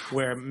Nanny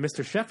where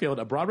Mr. Sheffield,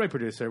 a Broadway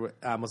producer,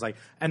 was like,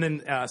 and then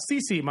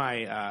Cece,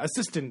 my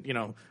assistant,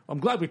 I'm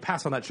glad we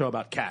passed on that show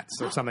about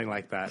cats or something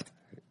like that.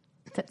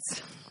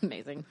 That's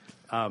amazing.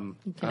 Our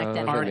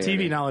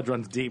TV knowledge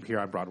runs deep here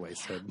on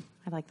Broadwaysted.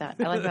 I like that.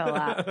 I like that a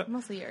lot.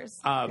 Mostly yours.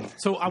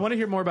 So I want to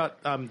hear more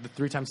about the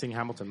 3 times seeing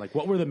Hamilton. Like,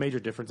 what were the major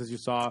differences you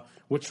saw?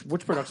 Which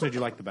production did you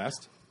like the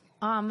best?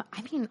 I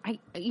mean,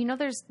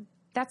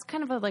 that's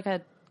kind of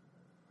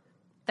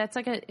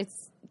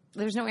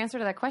there's no answer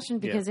to that question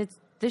because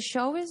the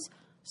show is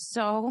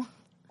so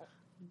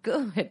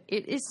good.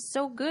 It is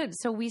so good.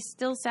 So we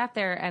still sat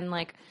there and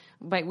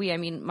by we, I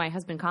mean my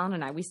husband Colin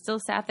and I, we still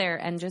sat there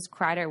and just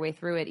cried our way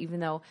through it,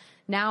 even though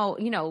now,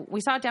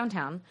 we saw it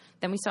downtown.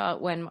 Then we saw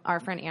it when our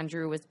friend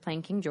Andrew was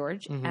playing King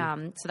George.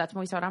 Mm-hmm. So that's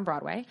when we saw it on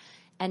Broadway.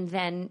 And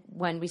then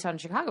when we saw it in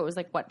Chicago, it was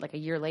like a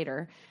year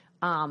later.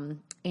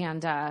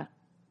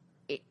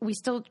 We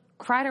still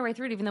cried our way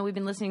through it, even though we've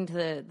been listening to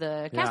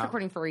the cast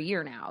recording for a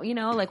year now. We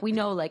know, we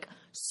know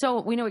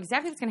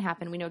exactly what's going to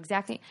happen. We know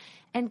exactly,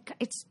 and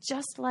it's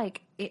just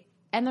like it.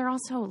 And they're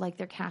also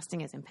their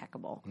casting is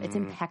impeccable. It's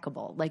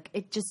impeccable.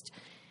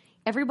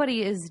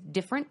 Everybody is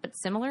different but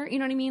similar. You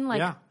know what I mean?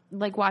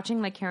 Like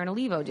watching Karen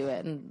Olivo do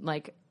it,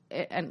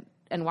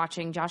 and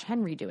watching Josh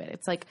Henry do it.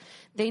 It's like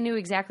they knew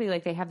exactly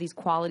they have these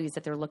qualities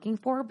that they're looking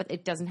for, but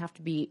it doesn't have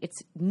to be.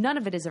 None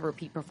of it is a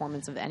repeat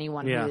performance of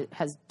anyone who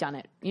has done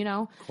it.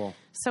 Cool.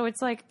 So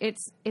it's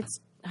it's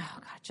Oh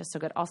God, just so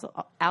good. Also,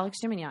 Alex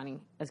Gimignani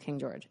as King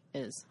George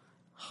is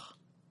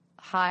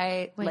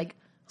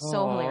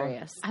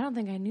hilarious. I don't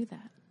think I knew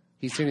that.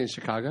 He's seen it in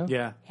Chicago?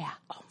 Yeah. Yeah.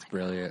 Oh my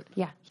Brilliant.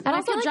 Yeah. And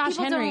I feel also like Josh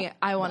people Henry, don't-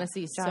 I want to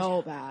see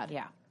so bad.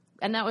 Yeah.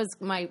 And that was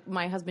my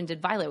husband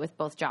did Violet with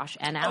both Josh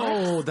and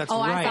Alex. Oh, that's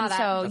right. I saw that.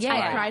 So, That's yeah,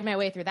 right. I cried my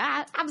way through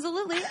that.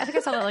 Absolutely. I think I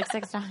saw that like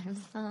 6 times.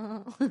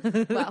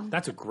 Well,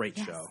 That's a great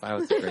show. That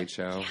was a great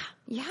show.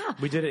 yeah.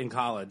 We did it in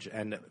college,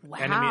 and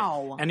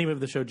Wow. enemy of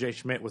the show, Jay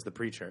Schmidt was the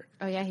preacher.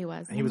 Oh, yeah, he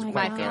was. He was my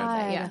quite my good.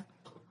 favorite. Yeah.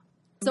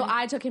 So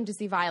I took him to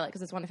see Violet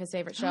because it's one of his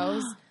favorite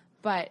shows,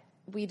 but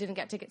we didn't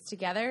get tickets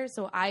together,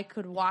 so I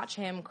could watch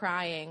him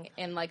crying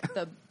in like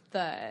the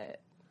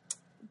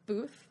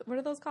booth. What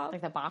are those called?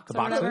 Like the box The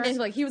or whatever. boxes? And,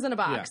 like he was in a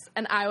box, Yeah.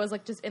 and I was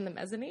like just in the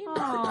mezzanine,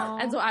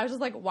 and so I was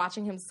just like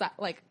watching him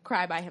like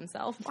cry by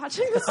himself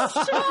watching this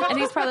show. And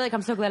he's probably like,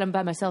 I'm so glad I'm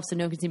by myself so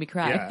no one can see me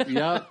cry.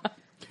 Yeah. Yep.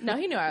 No,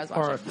 he knew I was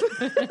Or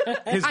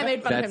watching. I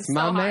made fun of him That's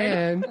so my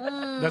hard.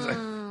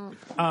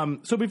 man.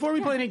 so before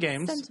we play any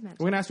games, Sentimental.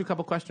 we're going to ask you a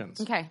couple questions.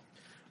 Okay.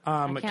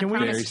 Can we promise.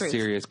 Very Truth.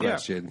 serious Yeah.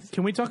 questions.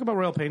 Can we talk about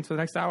Royal Pains for the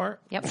next hour?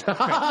 Yep.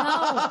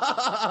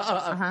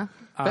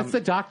 That's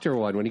the doctor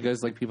one when he goes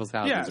to, like people's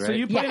houses, Yeah. right? So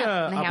you played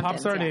Yeah, in the a pop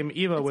Hamptons, star yeah. named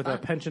Eva with a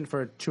penchant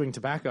for chewing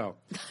tobacco.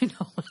 I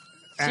know.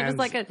 She was And-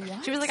 like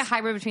a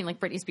hybrid between like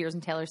Britney Spears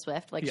and Taylor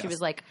Swift. Like she Yes.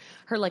 was like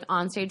her like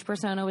onstage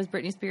persona was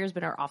Britney Spears,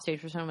 but her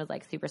offstage persona was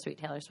like super sweet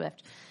Taylor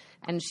Swift.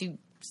 And she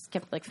just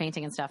kept like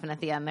fainting and stuff. And at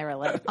the end, they were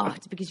like, "Oh,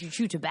 it's because you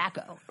chew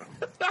tobacco."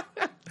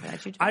 I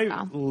chew I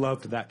tobacco.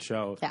 loved that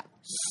show Yeah.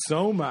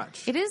 so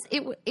much. It is.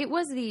 It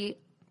was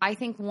I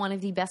think one of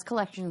the best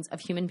collections of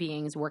human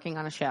beings working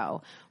on a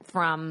show,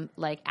 from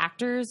like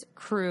actors,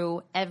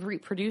 crew,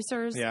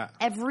 producers. Yeah.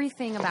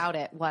 Everything about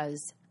it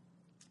was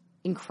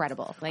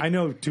incredible. Like I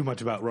know too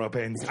much about Royal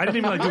Pains. I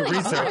didn't even do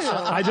research.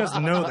 I just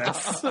know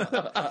this.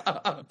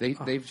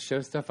 They show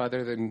stuff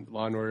other than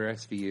Law and Order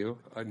SVU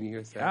on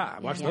USA. Yeah, I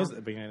watched Yeah. those at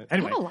the beginning. they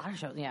Anyway, have a lot of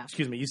shows. Yeah.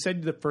 excuse me. You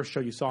said the first show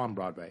you saw on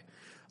Broadway.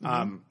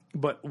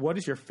 But what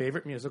is your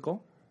favorite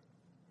musical?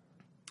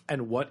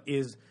 And what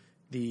is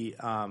the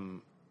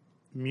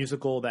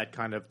musical that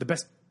kind of the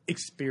best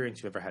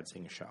experience you've ever had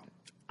seeing a show?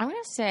 I'm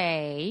going to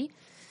say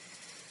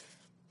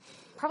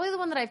probably the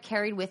one that I've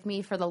carried with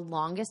me for the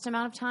longest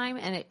amount of time,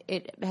 and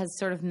it has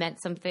sort of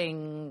meant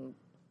something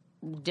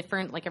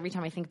different. Like every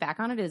time I think back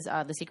on it, is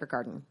The Secret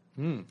Garden,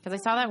 because I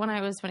saw that when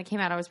it came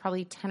out. I was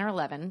probably 10 or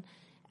 11,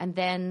 and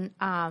then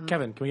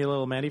Kevin, can we get a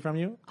little Mandy from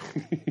you?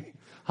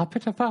 A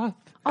bit of earth.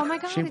 oh my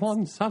god, She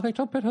wants a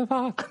little bit of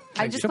earth.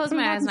 I just closed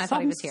my eyes and I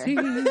thought he was here.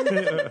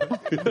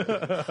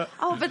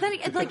 Oh, but then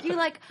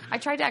I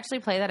tried to actually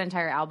play that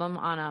entire album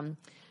on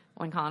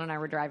when Colin and I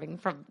were driving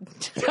from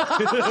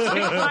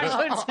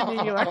Chicago to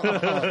New York,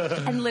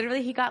 and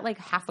literally he got like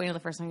halfway into the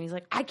first song. And he's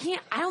like, I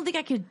don't think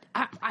I could.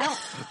 I don't.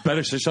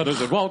 Better she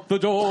shutters and walk the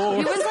door.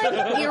 He was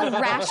like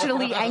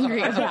irrationally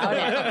angry about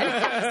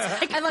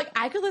it. And like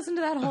I could listen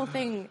to that whole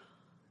thing.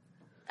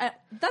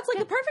 That's like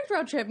the perfect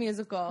road trip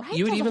musical.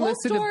 You would The even whole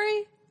listen to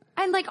story.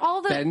 And like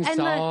all the Ben's and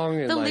song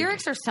the and, like-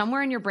 lyrics are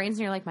somewhere in your brains,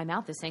 and you're like, my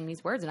mouth is saying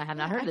these words, and I have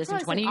not heard this in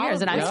probably 20 sing all years,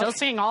 of and I'm them. still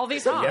singing all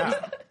these songs. Yeah.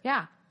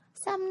 Yeah.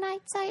 Some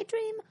nights I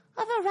dream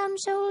of a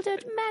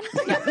round-shouldered man.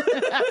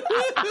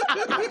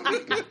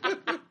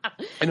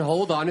 And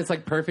Hold On is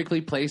like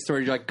perfectly placed where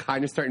you're like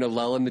kind of starting to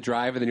lull in the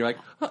drive, and then you're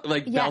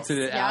like belted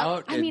it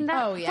out. I mean,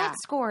 and- that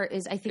score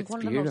is, I think, It's one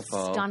of the beautiful.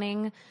 most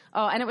stunning.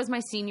 Oh, and it was my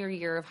senior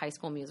year of High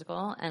School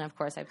Musical, and of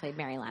course I played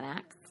Mary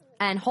Lennox.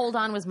 And Hold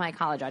On was my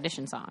college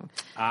audition song.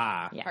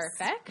 Ah. Yes.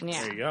 Perfect.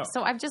 Yeah. There you go.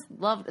 So I've just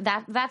loved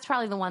that. That's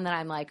probably the one that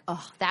I'm like,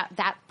 oh,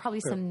 that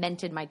probably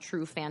cemented my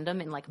true fandom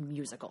in like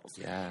musicals.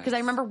 Yes. Because I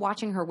remember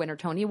watching her win her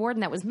Tony Award,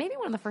 and that was maybe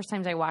one of the first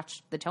times I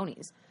watched the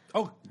Tonys.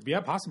 Oh,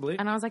 yeah, possibly.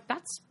 And I was like,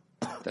 that's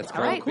That's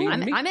all right. cool.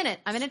 I'm in it.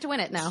 I'm in it to win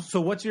it now.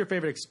 So what's your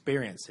favorite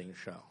experience seeing a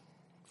show?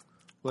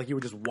 Like you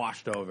were just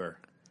washed over?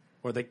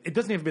 Or like, it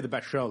doesn't have to be the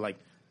best show. Like,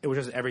 it was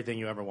just everything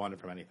you ever wanted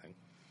from anything.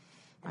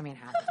 I mean,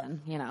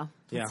 Hamilton, Yeah.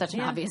 It's such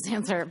an obvious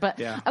answer. But,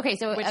 Yeah. okay,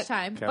 so. Which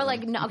time? But,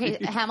 like, no,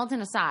 okay, Hamilton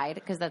aside,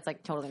 because that's,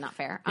 like, totally not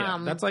fair. Yeah,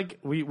 that's like,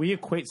 we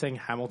equate saying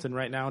Hamilton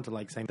right now to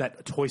like saying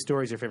that Toy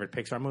Story is your favorite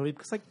Pixar movie.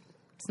 Because like,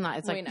 It's not,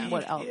 it's We like, know.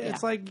 what else?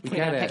 it's like, We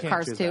get it.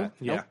 Cars choose 2? that.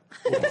 Yeah.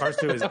 Well, Cars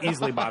 2 is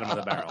easily bottom of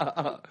the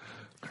barrel.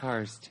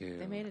 Cars too.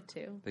 They made it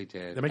too. They did.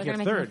 They're They're making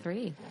going a to make third.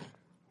 3.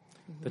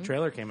 The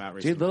trailer came out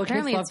recently. Dude, little kids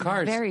Apparently love it's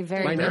Cars. very,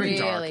 very, My Very nerdy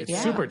dark. Really? It's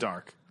Yeah. super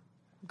dark.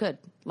 Good.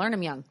 Learn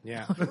them young.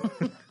 Yeah.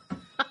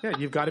 Yeah,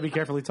 you've got to be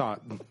carefully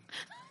taught.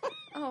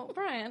 Oh,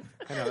 Brian.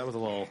 I know, that was a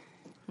little...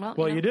 Well,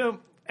 Well, you do.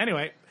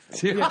 Anyway.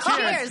 Cheers. Yeah,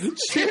 cheers.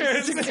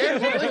 Cheers.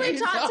 Carefully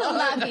taught to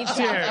love each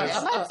Cheers.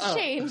 other. Let's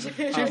change.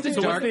 Cheers to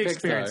So what's dark the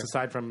experience Pixar.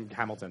 aside from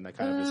Hamilton that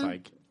kind of just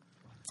like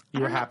you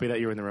were happy that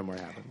you were in the room where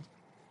it happened?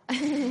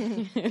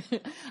 I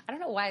don't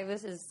know why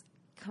this is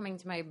coming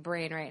to my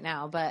brain right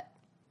now, but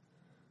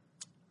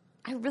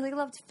I really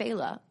loved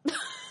Fela.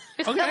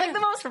 It's Okay. like the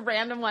most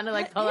random one to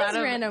like pull It out is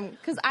of. random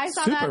because I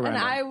saw Super that and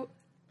random. I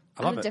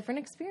I love had a it. different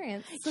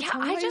experience. So Yeah,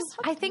 tell me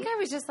what I think I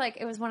was just like,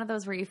 it was one of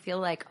those where you feel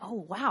like,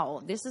 oh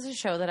wow, this is a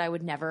show that I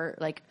would never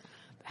like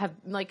have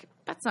like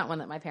that's not one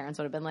that my parents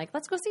would have been like,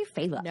 let's go see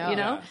Fela, No. you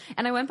know? Yeah.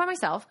 And I went by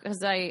myself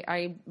because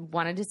I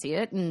wanted to see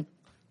it, and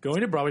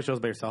Going to Broadway shows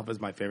by yourself is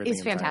my favorite thing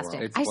it's in the entire fantastic.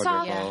 world. It's I saw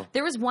wonderful.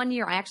 there was one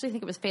year, I actually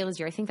think it was Fela's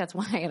year. I think that's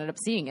why I ended up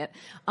seeing it.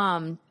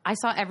 I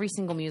saw every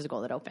single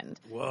musical that opened.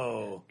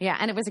 Whoa. Yeah,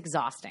 and it was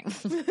exhausting.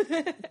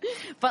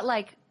 But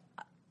like,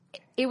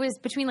 it was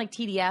between like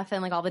TDF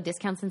and like all the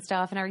discounts and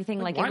stuff and everything.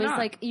 Like why it was not?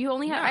 like you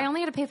only had, Yeah. I only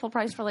had to pay full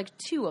price for like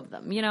 2 of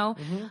them, you know?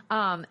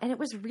 And it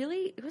was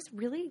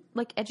really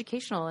like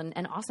educational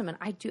and awesome. And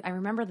I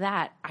remember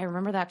that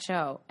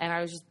show, and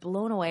I was just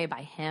blown away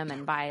by him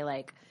and by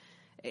like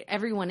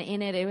everyone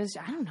in it. It was,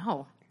 I don't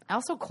know.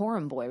 Also,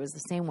 Coram Boy was the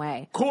same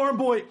way. Corn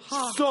Boy,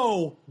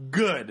 so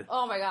good.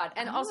 Oh my god!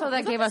 And also that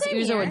was gave that us the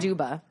same Uzo year?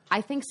 Aduba.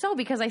 I think so,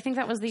 because I think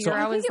that was the So- year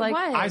I I was think it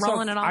like was.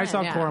 rolling it all I in.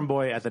 saw Yeah. Corn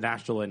Boy at the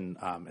National in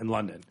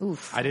London.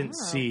 Oof. I didn't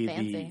see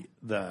fancy.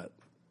 the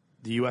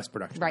U.S.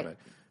 production Right. of it,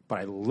 but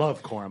I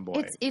love Corn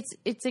Boy.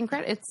 It's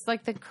incredible. It's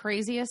like the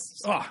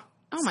craziest. Oh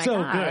my so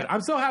God. good.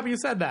 I'm so happy you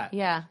said that.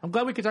 Yeah. I'm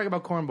glad we could talk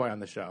about Corn Boy on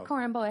the show.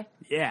 Coram Boy.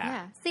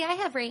 Yeah. See, I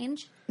have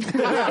range.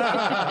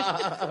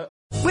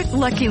 With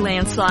Lucky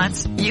Land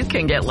Slots, you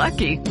can get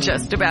lucky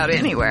just about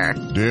anywhere.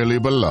 Dearly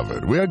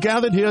beloved, we are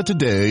gathered here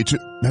today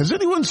to... Has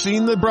anyone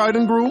seen the bride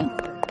and groom?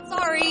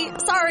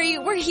 Sorry,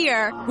 we're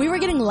here. We were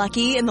getting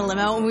lucky in the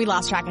limo and we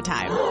lost track of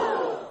time.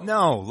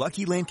 No,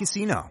 Lucky Land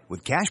Casino,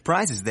 with cash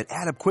prizes that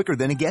add up quicker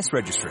than a guest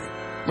registry.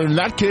 In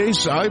that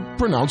case, I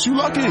pronounce you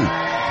lucky.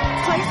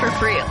 Play for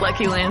free at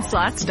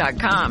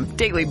LuckyLandSlots.com.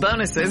 Daily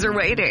bonuses are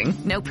waiting.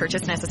 No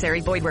purchase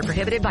necessary. Void where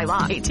prohibited by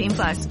law.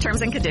 18+.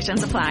 Terms and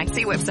conditions apply.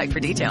 See website for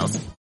details.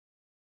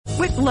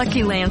 With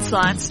Lucky Land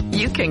Slots,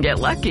 you can get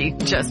lucky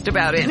just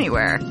about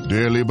anywhere.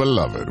 Dearly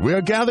beloved, we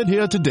are gathered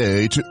here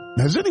today to...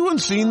 Has anyone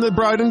seen the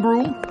bride and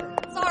groom?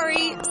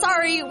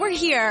 Sorry, we're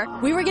here.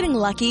 We were getting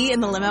lucky in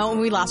the limo and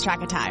we lost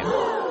track of time.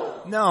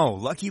 No,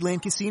 Lucky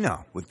Land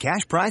Casino, with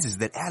cash prizes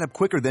that add up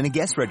quicker than a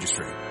guest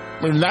registry.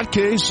 In that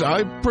case,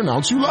 I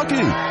pronounce you lucky.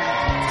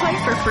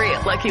 Play for free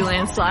at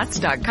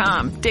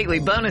LuckyLandSlots.com. Daily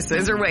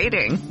bonuses are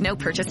waiting. No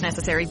purchase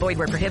necessary. Void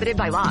where prohibited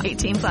by law.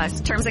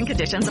 18+. Terms and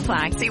conditions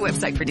apply. See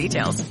website for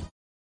details.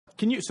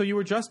 So you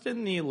were just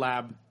in the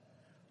lab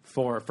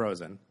for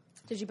Frozen.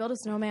 Did you build a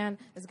snowman?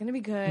 Is it going to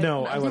be good?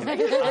 No, I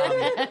wasn't.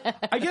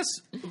 I guess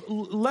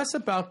less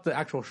about the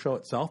actual show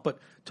itself, but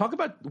talk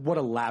about what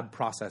a lab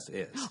process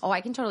is. Oh, I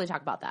can totally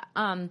talk about that.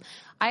 I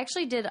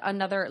actually did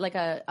another, like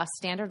a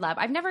standard lab.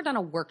 I've never done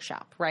a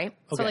workshop, right?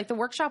 Okay. So like the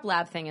workshop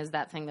lab thing is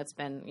that thing that's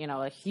been,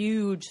 a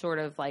huge sort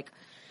of like,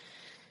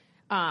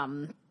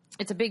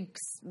 it's a big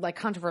like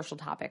controversial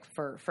topic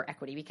for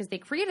equity, because they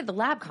created the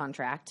lab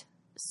contract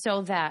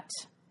so that,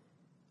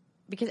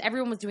 because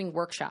everyone was doing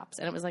workshops,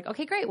 and it was like,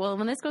 okay, great. Well,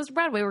 when this goes to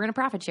Broadway, we're going to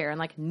profit share, and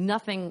like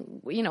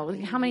nothing,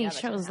 how many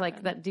shows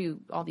like that do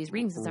all these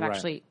readings and stuff Right.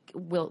 actually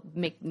will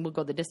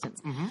go the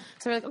distance. So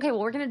we're like, okay, well,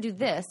 we're going to do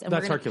this, and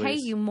That's we're going to pay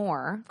Hercules. you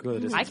more. Go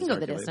the distance I can is go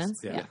the Hercules.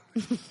 distance.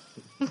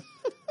 Yeah.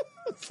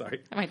 Sorry.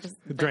 I might just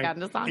break Drink. out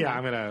into song. Yeah, now.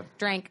 I'm gonna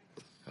drink.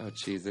 Oh,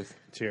 Jesus.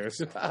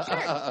 Cheers.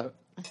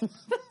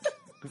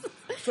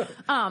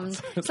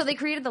 So they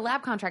created the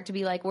lab contract to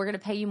be like, we're going to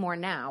pay you more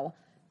now.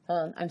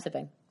 I'm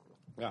sipping.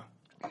 Yeah.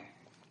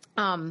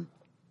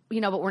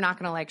 But we're not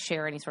going to like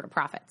share any sort of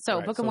profit. So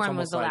Right, Book so of it's Mormon was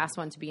almost the like- last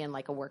one to be in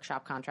like a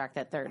workshop contract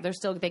that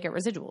they get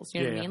residuals.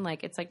 You know what I Yeah. mean?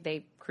 Like it's like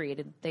they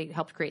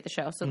helped create the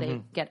show, so they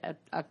Mm-hmm. get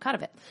a cut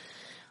of it.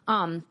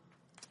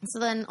 So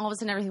then all of a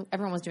sudden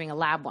everyone was doing a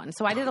lab one.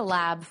 So I did a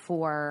lab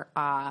for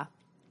a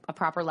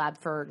proper lab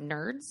for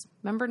nerds.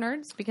 Remember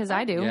nerds? Because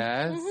I do.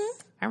 Yes.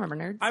 I remember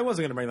nerds. I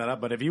wasn't going to bring that up,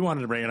 but if you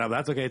wanted to bring it up,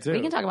 that's okay too.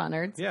 We can talk about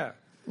nerds. Yeah.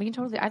 We can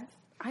totally.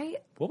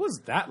 What was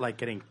that like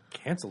getting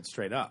canceled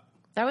straight up?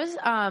 That was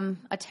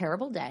a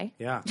terrible day.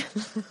 Yeah.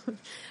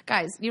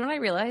 Guys, you know what I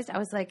realized? I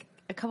was like,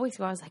 a couple weeks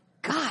ago, I was like,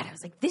 God, I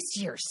was like, this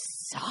year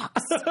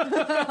sucks.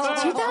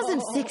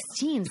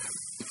 2016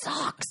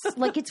 sucks.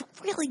 Like, it's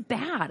really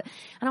bad.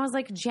 And I was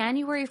like,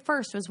 January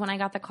 1st was when I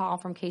got the call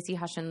from Casey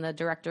Hushin, the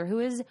director, who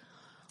is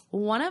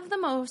one of the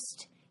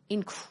most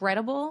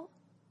incredible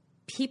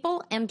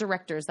people and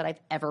directors that I've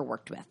ever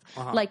worked with.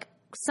 Like,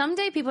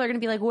 someday people are going to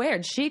be like,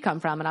 where'd she come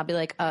from? And I'll be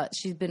like,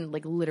 she's been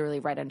like literally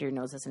right under your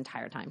nose this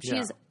entire time.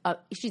 She's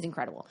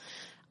incredible.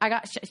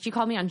 She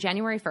called me on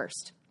January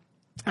 1st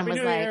and Happy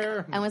New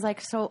Year. was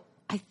like, so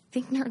I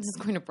think Nerds is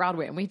going to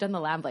Broadway, and we'd done the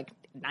lab like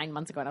 9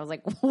 months ago, and I was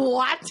like,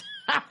 what?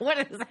 What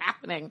is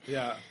happening?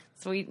 Yeah.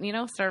 So we,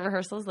 started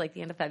rehearsals like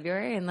the end of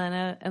February, and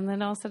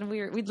then all of a sudden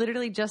we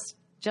literally just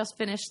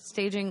finished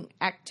staging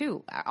Act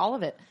 2, all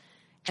of it.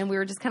 And we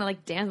were just kind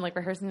of like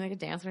rehearsing like a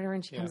dance or whatever.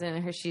 And she comes in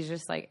and she's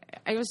just like,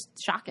 it was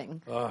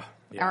shocking. Yeah.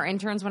 Our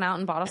interns went out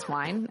and bought us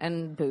wine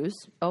and booze.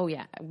 Oh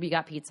yeah, we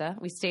got pizza.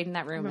 We stayed in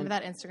that room. Remember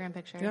that Instagram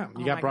picture? Yeah.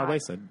 You Oh got my God.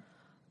 Broadwaysted.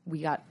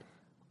 We got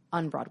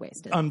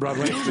unbroadwaysted.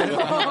 Unbroadwaysted.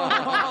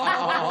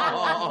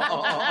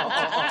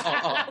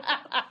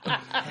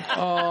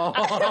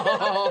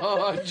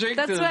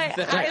 That's why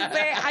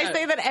I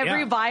say that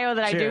every Yeah. bio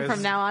that I do Cheers.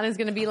 from now on is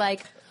going to be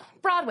like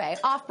Broadway,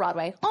 off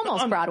Broadway,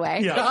 almost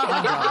Broadway.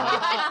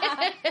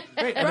 Yeah.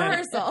 Great. And then-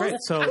 Rehearsals. Great.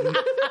 So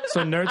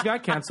So Nerds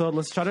got canceled.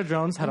 Lysistrata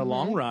Jones had a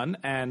long run,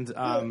 and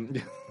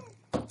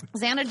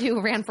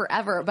Xanadu ran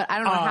forever, but I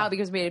don't know how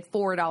because we made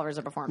 $4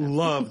 a performance.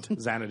 Loved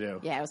Xanadu.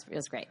 Yeah, it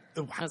was great.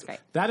 It was great.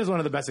 That is one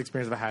of the best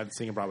experiences I've had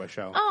seeing a Broadway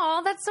show.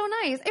 Oh, that's so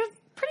nice. It was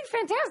pretty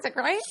fantastic,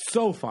 right?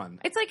 So fun.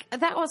 It's like,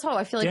 that was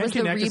I feel like Dan was the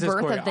Connectus'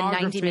 rebirth of the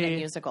choreography. 90-minute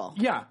musical.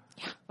 Yeah.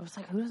 Yeah. It was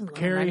like, who doesn't love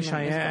Carrie, a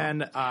 90-minute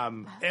musical?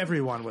 Cheyenne,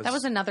 everyone was. That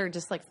was another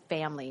just like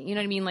family. You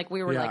know what I mean? Like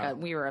we were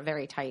we were a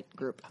very tight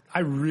group. I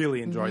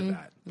really enjoyed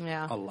that.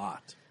 Yeah. A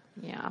lot.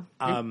 Yeah.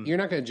 You're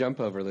not going to jump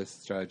over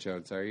Lysistrata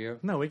Jones, are you?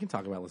 No, we can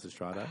talk about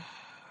Lysistrata.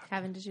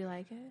 Kevin, did you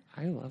like it?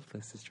 I love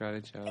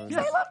Lysistrata Jones.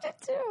 I loved it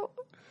too.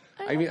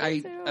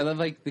 I love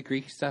like the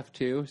Greek stuff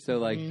too. So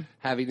like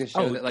having to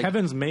show that like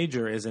Kevin's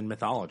major is in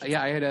mythology.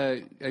 Yeah, I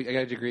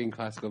got a degree in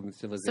classical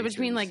civilization. So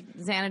between like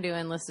Xanadu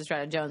and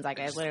Lysistrata Jones, like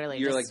I literally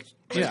you're like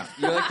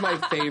my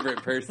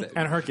favorite person.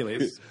 And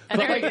Hercules. But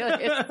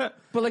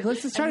like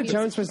Lysistrata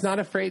Jones was not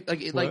afraid.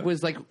 Like it like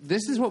was like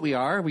this is what we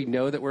are. We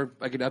know that we're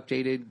like an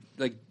updated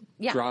like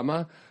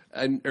drama.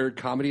 Or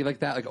comedy like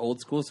that, like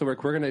old school. So we're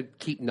going to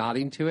keep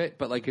nodding to it,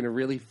 but like in a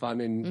really fun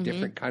and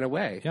different kind of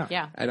way.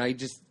 Yeah. And I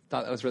just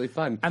thought that was really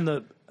fun. And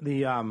the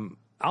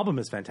album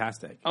is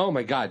fantastic. Oh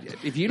my God.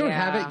 If you don't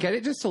have it, get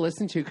it just to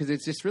listen to because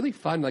it's just really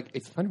fun. Like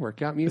it's fun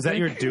workout music. Is that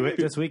your do it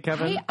this week,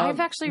 Kevin? I've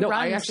actually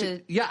run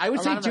to I would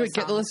say do it.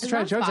 Get the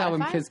Lysistrata Jones album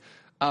because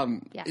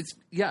it's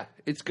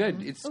good.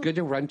 Mm-hmm. It's good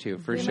to run to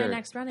for sure. My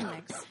next running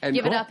mix. And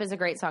Give It Up is a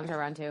great song to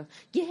run to.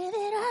 Give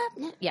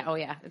it up.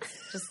 Yeah,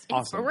 it's just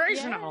awesome.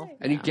 Inspirational. Yay.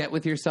 And you get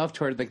with yourself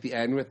toward like the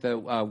end with the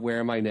Where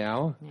Am I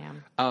Now? Yeah.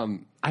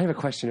 I have a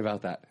question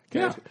about that. Okay?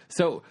 Yeah.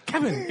 So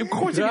Kevin, of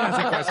course you can ask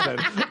a question.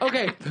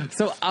 Okay.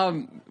 So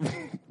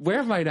Where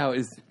Am I Now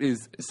is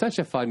such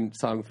a fun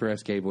song for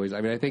us gay boys.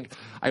 I mean, I think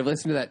I've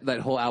listened to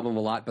that whole album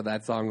a lot, but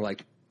that song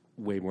like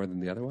way more than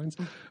the other ones.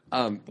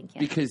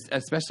 Because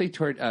especially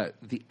toward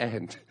the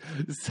end.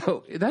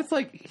 So that's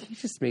like, he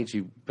just made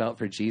you belt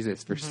for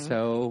Jesus for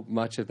so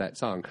much of that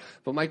song.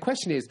 But my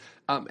question is,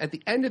 at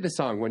the end of the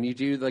song, when you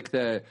do like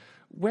the,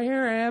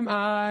 where am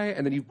I?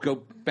 And then you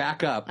go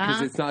back up because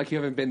it's not like you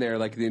haven't been there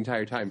like the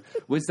entire time.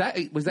 Was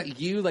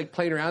that you like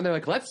playing around there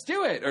like, let's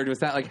do it? Or was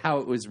that like how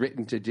it was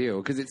written to do?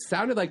 Because it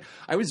sounded like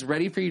I was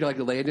ready for you to like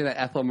land in that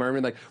Ethel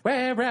Merman like,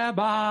 where am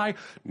I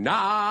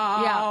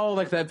now? Yeah.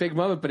 Like that big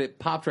moment, but it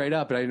popped right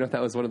up. And I didn't know if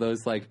that was one of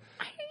those like,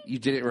 you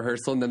did it in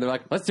rehearsal and then they're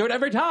like, let's do it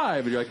every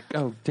time. And you're like,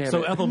 oh, damn it.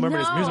 So Ethel Merman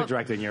is music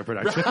directing your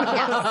production.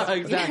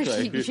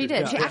 Exactly. Yeah, she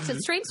did. She acted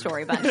Strange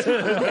Story, but I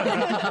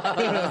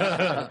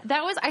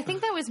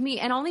think that was me.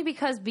 And only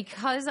because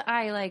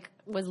I like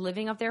was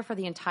living up there for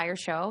the entire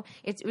show,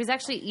 it was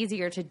actually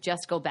easier to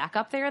just go back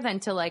up there than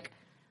to like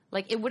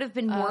it would have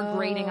been more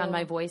grating on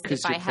my voice if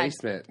I had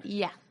placement.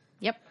 Yeah.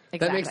 Yep.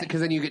 Exactly. That makes it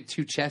because then you get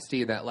too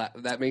chesty and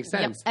that makes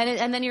sense. Yep.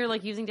 And then you're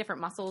like using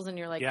different muscles and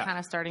you're like kind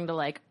of starting to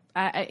like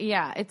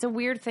it's a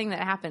weird thing that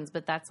happens,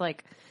 but that's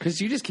like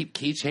because you just keep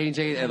key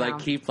changing and like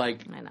keep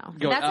like I know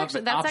going that's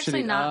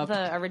actually not up.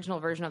 the original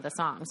version of the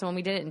song. So when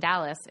we did it in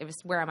Dallas, it was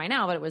Where Am I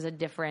Now, but it was a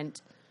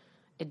different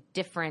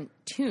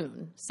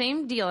tune,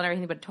 same deal and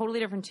everything, but totally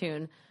different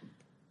tune.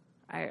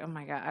 Oh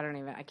my God,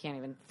 I can't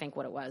even think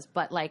what it was,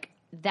 but like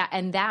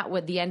that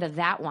with the end of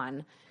that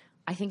one,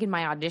 I think in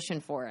my audition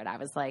for it, I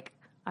was like,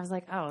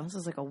 oh, this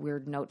is like a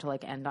weird note to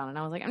like end on. And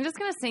I was like, I'm just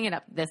going to sing it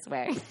up this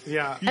way.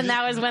 Yeah. And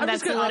that was when that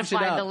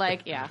solidified the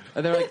like, yeah.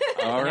 And they're like,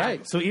 all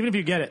right. So even if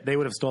you get it, they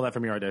would have stole that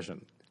from your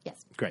audition. Yes.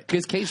 Great.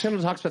 Because Kate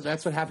Sherman talks about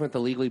that's what happened with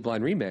the Legally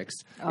Blonde remix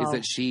is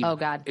that she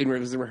in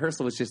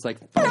rehearsal was just like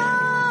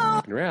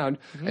around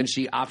and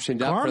she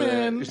optioned up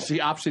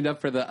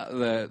for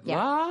the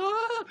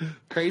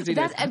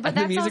craziness. And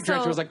the music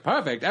director was like,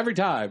 perfect every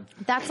time.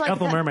 That's like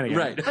Ethel Merman again.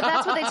 Right. But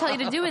that's what they tell you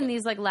to do in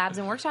these like labs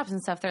and workshops and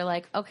stuff. They're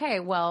like, okay,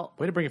 well,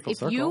 way to bring it full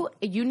circle.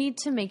 You need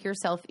to make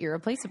yourself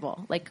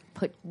irreplaceable. Like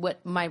put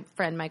what my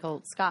friend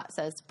Michael Scott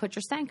says, put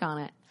your stank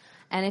on it.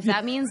 And if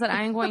that means that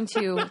I'm going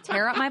to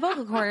tear up my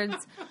vocal cords,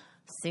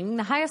 sing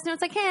the highest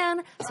notes I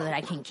can so that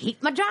I can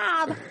keep my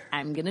job,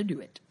 I'm going to do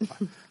it.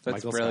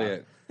 That's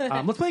brilliant.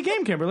 Let's play a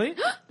game, Kimberly.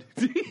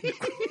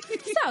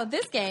 So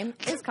this game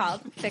is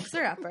called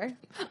Fixer Upper.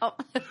 Oh.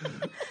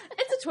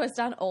 It's a twist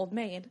on Old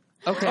Maid.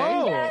 Okay.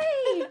 Oh.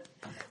 Yay!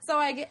 So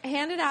I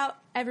handed out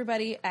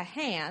everybody a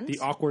hand. The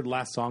awkward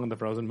last song in the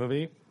Frozen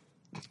movie.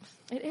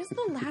 It is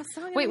the last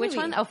song. Wait, in the which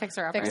movie. one? Oh,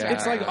 Fixer Upper.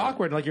 It's like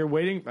awkward, like you're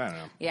waiting. I don't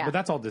know. Yeah. But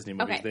that's all Disney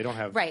movies. Okay. They don't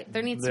have. Right.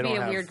 There needs to be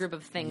a weird group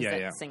of things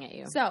that sing at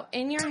you. So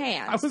in your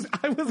hand.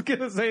 I was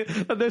gonna say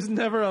that there's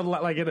never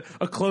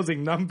a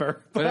closing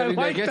number. But I mean,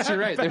 like I guess you're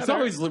right. better. There's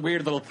always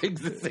weird little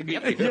things that sing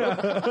at you.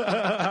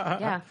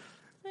 Yeah.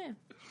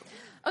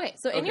 Okay,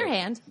 so in your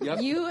hand,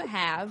 Yep. you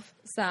have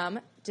some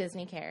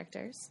Disney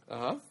characters.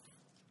 Uh-huh.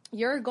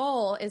 Your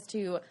goal is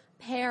to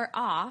pair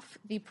off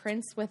the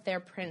prince with their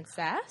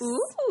princess.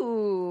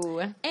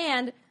 Ooh.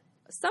 And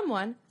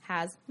someone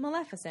has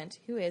Maleficent,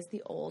 who is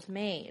the old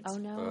maid. Oh,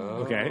 no.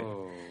 Okay.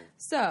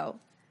 So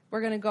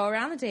we're going to go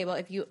around the table.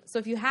 If you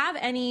have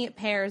any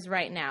pairs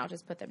right now,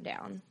 just put them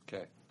down.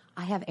 Okay.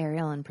 I have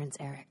Ariel and Prince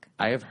Eric.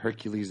 I have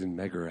Hercules and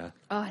Megara.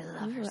 Oh, I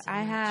love her so I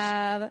much.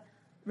 have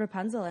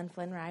Rapunzel and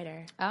Flynn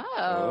Rider.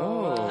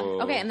 Oh.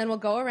 Okay, and then we'll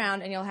go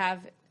around and you'll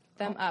have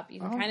them up. You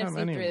can kind of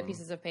see through the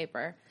pieces of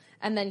paper.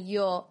 And then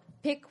you'll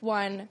pick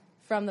one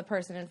from the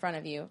person in front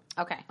of you.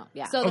 Okay.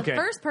 Yeah. So the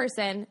first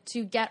person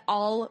to get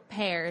all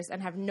pairs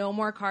and have no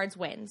more cards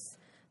wins.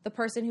 The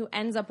person who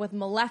ends up with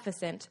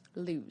Maleficent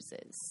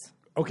loses.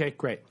 Okay,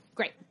 great.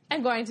 Great.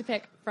 I'm going to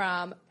pick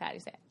from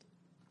Patty's hand.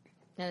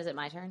 And is it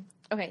my turn?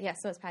 Okay,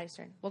 yes, so it's Patty's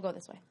turn. We'll go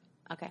this way.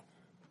 Okay.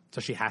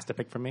 So she has to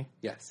pick from me?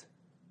 Yes.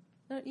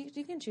 No,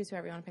 you can choose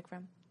whoever you want to pick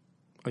from.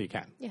 Oh, you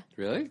can? Yeah.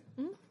 Really?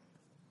 Mm-hmm.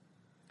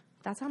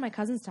 That's how my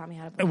cousins taught me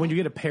how to play. And when you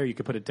get a pair, you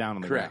can put it down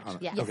on the Correct. ground.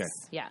 Yes. Okay.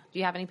 Yeah. Do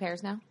you have any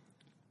pairs now?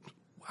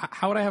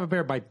 How would I have a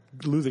pair by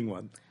losing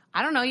one?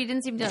 I don't know. You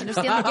didn't seem to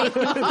understand the game.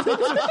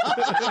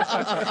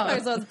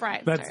 So it's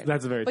Brian's turn.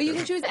 That's very But true. you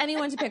can choose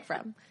anyone to pick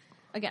from.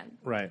 Again.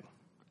 Right.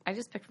 I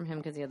just picked from him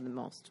because he had the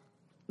most.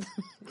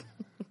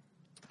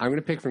 I'm going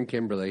to pick from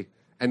Kimberly.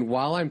 And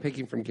while I'm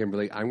picking from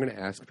Kimberly, I'm going to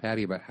ask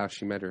Patti about how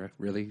she met her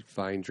really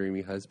fine,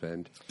 dreamy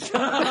husband. Just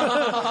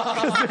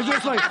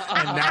like,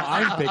 and now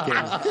I'm picking.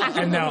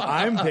 And now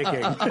I'm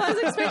picking. I was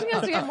expecting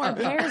us to get more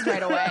pairs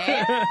right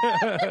away.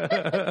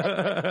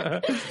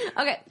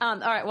 Okay. All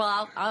right.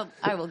 Well,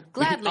 I will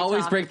gladly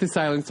Always talk. break the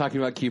silence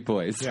talking about cute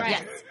boys. Yeah.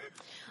 Yes.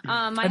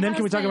 And then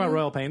can we talk about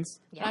Royal Pains?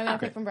 Yeah. I'm going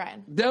to pick from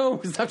Brian.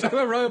 No, stop talking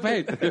about Royal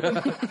Pain.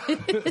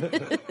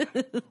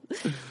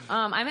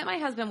 I met my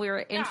husband. We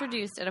were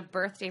introduced at a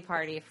birthday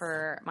party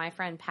for my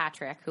friend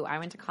Patrick, who I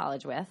went to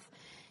college with,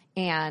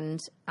 and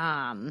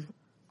hold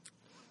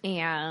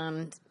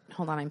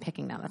on, I'm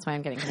picking now. That's why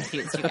I'm getting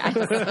confused, you guys.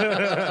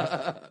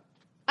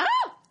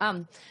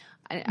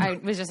 I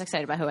was just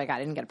excited about who I got. I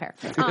didn't get a pair.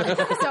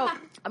 So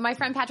my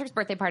friend Patrick's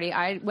birthday party,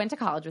 I went to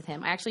college with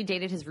him. I actually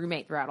dated his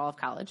roommate throughout all of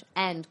college.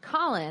 And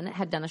Colin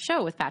had done a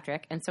show with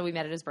Patrick, and so we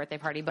met at his birthday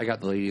party. But I got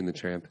the Lady and the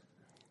Tramp.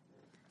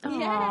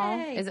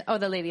 Yay. Is it,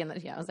 the Lady and the...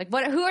 Yeah, I was like,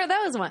 what? Who are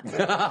those ones?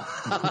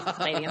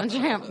 Lady and the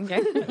Tramp.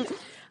 Okay.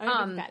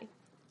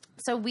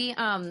 So we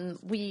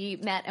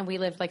met and we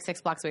lived like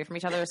 6 blocks away from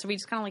each other. So we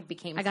just kind of like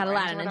became. I got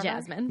friends Aladdin or and whatever.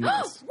 Jasmine.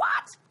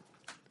 What?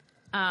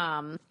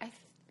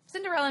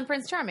 Cinderella and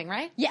Prince Charming,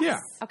 right? Yes. Yeah.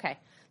 Okay.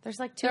 There's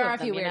like 2 There of are a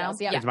them, few you know? weirdos,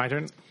 yeah. It's my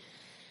turn.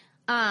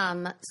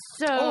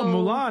 So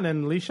Mulan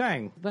and Li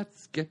Shang.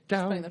 Let's get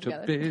down them to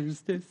together.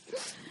 business.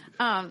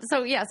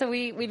 So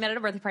we met at a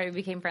birthday party, we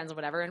became friends or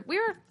whatever, and we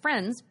were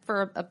friends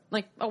for a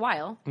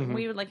while. Mm-hmm.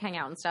 We would like hang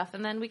out and stuff,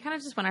 and then we kind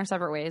of just went our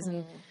separate ways,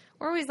 and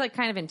we're always like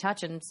kind of in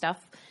touch and stuff.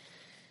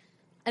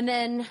 And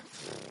then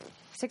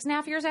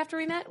 6.5 years after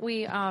we met,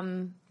 we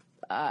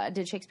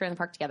did Shakespeare in the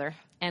Park together,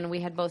 and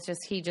we had both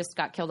he just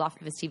got killed off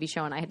of his TV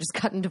show, and I had just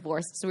gotten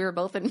divorced, so we were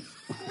both in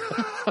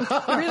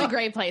Really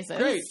great places.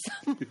 Great.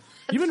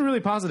 You've been really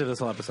positive this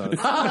whole episode.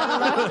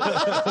 I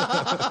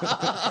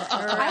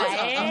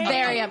was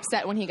very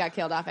upset when he got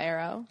killed off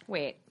Arrow.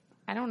 Wait,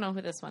 I don't know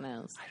who this one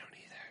is. I don't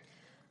either.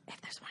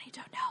 If there's one you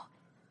don't know,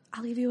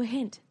 I'll leave you a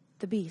hint.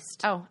 The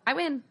Beast. Oh, I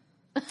win.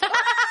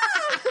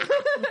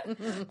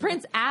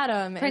 Prince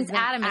Adam Prince is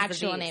Adam the is the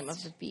actual beast. name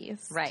of the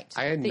beast. Right.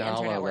 I had The Nala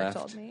internet work left.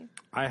 told me.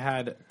 I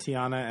had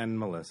Tiana and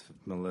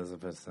Maleficent.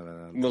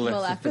 Maleficent.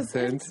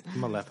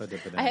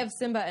 Maleficent. I have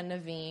Simba and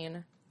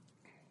Naveen.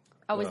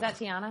 Oh, is that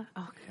Tiana?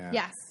 Oh, Yeah.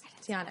 Yes.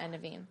 Tiana and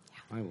Naveen.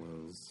 I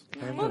lose.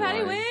 Oh,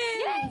 Patty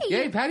wins.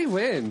 Yay, Patty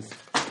wins.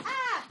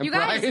 And You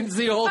guys, Brian's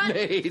the old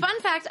maid. Fun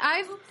fact: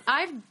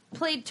 I've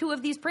played 2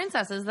 of these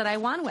princesses that I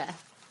won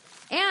with,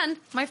 and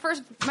my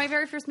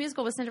very first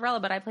musical was Cinderella,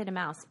 but I played a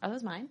mouse. Are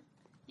those mine?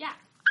 Yeah.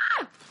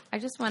 I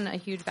just won a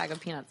huge bag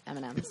of peanuts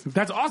M&Ms.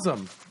 That's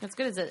awesome. That's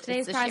good as it. Today's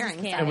It's the prize is sharing.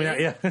 candy. And we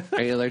yeah.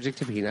 Are you allergic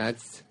to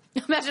peanuts?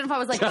 Imagine if I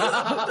was like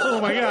Oh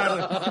my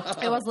god.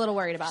 I was a little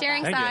worried about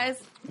sharing Thank you. size.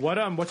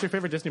 What's your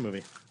favorite Disney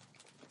movie?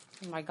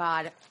 Oh my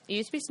god! It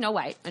used to be Snow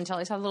White until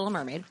I saw The Little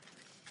Mermaid,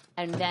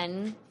 and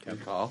then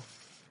Good call.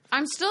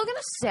 I'm still gonna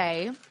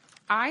say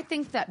I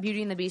think that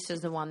Beauty and the Beast is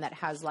the one that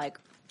has like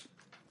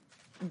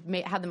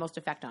had the most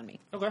effect on me.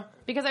 Okay.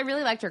 Because I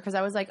really liked her because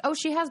I was like, oh,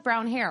 she has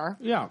brown hair.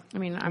 Yeah. I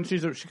mean, And she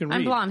can read.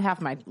 I'm blonde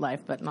half my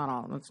life, but not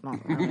all. That's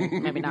not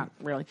really, maybe not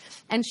really.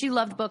 And she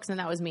loved books, and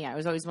that was me. I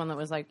was always one that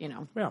was like, you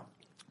know. Yeah.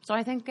 So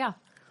I think, yeah.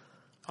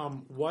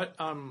 What's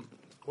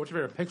your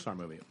favorite Pixar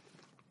movie?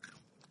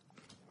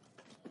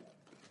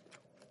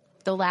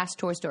 The last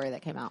Toy Story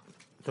that came out.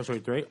 Toy Story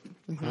 3?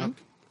 Yeah.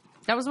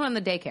 That was the one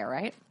in the daycare,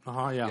 right?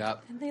 Yeah.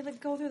 Yep. And they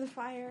go through the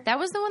fire. That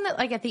was the one that,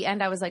 like, at the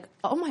end, I was like,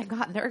 oh my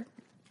god, they're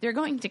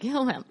going to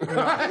kill him.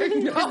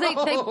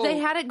 Because they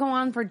had it go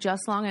on for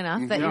just long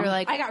enough that you're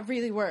like, I got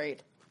really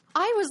worried.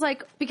 I was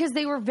like, because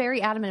they were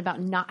very adamant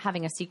about not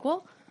having a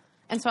sequel,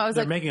 and so I was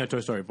They're like, making a Toy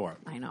Story 4.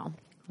 I know.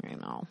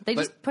 They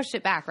just pushed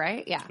it back,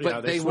 right? Yeah.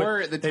 But they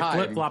were at the time.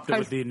 They flip-flopped it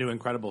with the new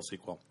Incredible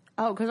sequel.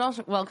 Oh,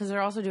 because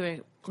they're also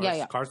doing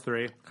Cars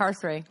 3. Cars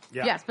 3.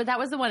 Yeah. Yes, but that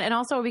was the one, and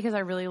also because I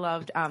really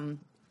loved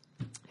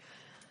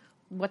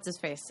what's his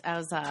face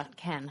as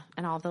Ken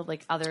and all the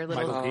like other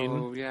little. Michael Keaton.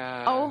 Oh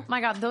yeah. Oh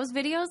my God, those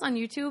videos on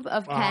YouTube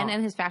of Ken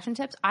and his fashion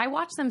tips, I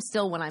watch them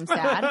still when I'm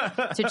sad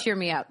to cheer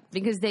me up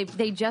because they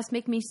just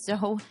make me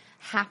so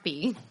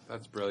happy.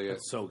 That's brilliant.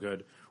 It's so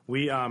good.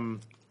 We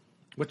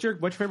what's your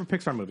favorite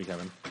Pixar movie,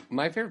 Kevin?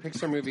 My favorite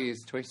Pixar movie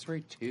is Toy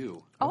Story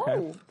 2.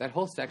 Oh. That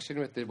whole section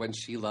with the When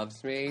She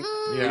Loves Me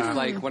Yeah. is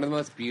like one of the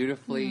most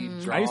beautifully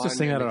drawn. I used to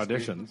sing that and at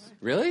auditions.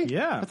 Really?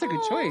 Yeah. That's a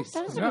good choice.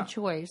 That is a good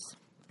choice.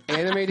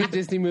 Animated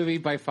Disney movie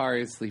by far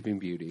is Sleeping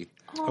Beauty.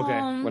 Okay.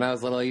 When I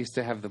was little, I used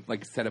to have the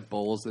set up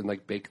bowls and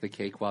like bake the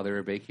cake while they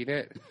were baking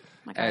it.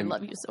 My God, I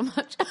love you so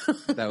much.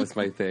 That was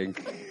my thing.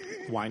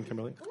 Wine,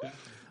 Kimberly.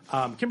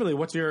 Kimberly,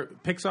 what's your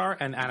Pixar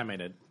and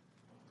animated,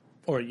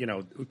 or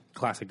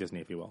classic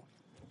Disney, if you will?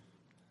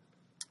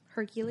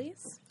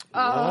 Hercules.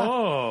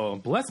 Oh,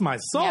 bless my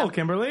soul, Yeah.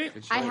 Kimberly.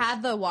 I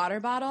had the water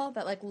bottle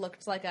that like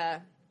looked like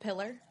a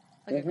pillar,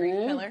 like a Greek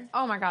pillar.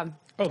 Oh my God.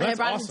 Oh, And I that's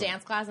brought it awesome. to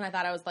dance class, and I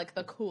thought I was like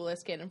the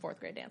coolest kid in 4th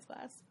grade dance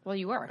class. Well,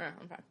 you were.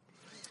 Okay.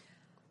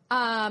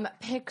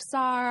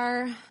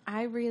 Pixar.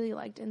 I really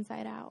liked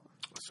Inside Out.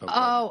 So good.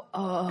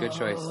 Oh, Good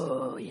choice.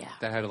 Oh yeah.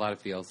 That had a lot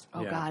of feels.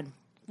 Oh Yeah. God.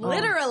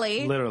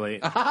 Literally. Literally.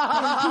 I'm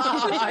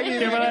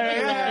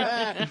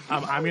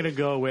going to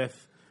go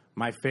with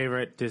my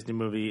favorite Disney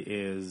movie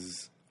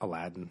is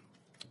Aladdin.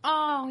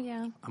 Oh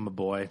yeah. I'm a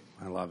boy.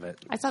 I love it.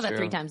 I saw that True.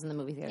 3 times in the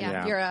movie theater. Yeah,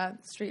 Yeah. you're a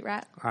street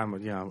rat. I'm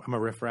a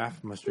riffraff.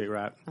 I'm a street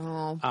rat.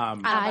 Oh.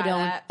 I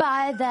don't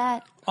buy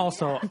that.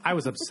 Also, I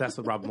was obsessed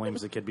with Robin Williams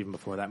as a kid even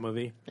before that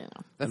movie. Yeah.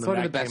 That's And one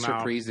then of the that best came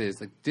out. reprises.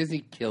 Like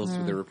Disney kills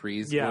for the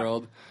reprise Yeah.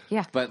 world.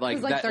 Yeah. But like,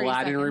 was like that 30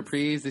 Aladdin seconds.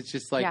 reprise, it's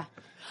just like Yeah.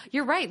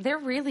 You're right. They're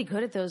really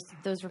good at those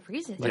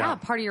reprises. Yeah. Yeah.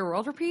 Part of your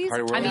world reprise.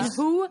 Part of I World. mean,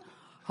 who?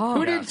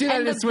 who did do that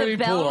And in a the swimming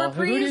Belle pool?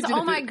 Who reprise. did do Oh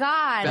that? my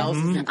God. Belle's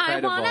is I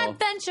incredible. want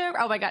adventure.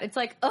 Oh my God. It's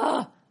like,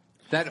 ugh.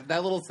 That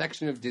little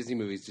section of Disney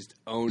movies just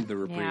owned the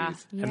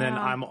reprise. Yeah. And then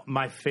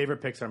my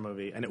favorite Pixar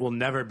movie, and it will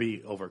never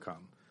be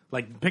overcome.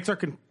 Like, Pixar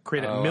can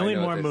create Oh, a I million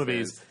know more what this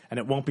movies, is. and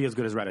it won't be as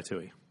good as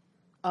Ratatouille.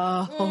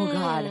 Oh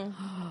God.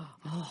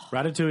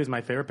 Ratatouille is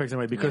my favorite Pixar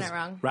movie because not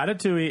wrong.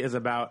 Ratatouille is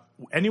about,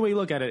 any way you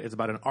look at it, it's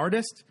about an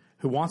artist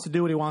who wants to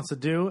do what he wants to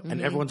do,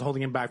 and everyone's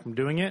holding him back from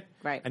doing it.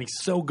 Right. And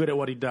he's so good at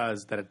what he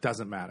does that it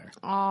doesn't matter.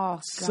 Oh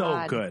God.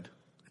 So good.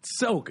 It's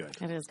so good.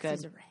 It is good.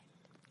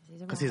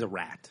 Because he's a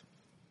rat.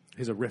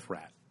 He's a riff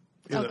rat.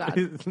 Oh God. I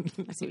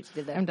see what you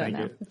did there. I'm done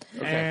Thank now.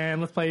 you. And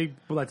let's play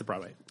Lights of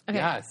Broadway. Okay.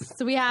 Yes.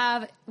 So we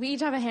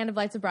each have a hand of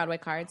Lights of Broadway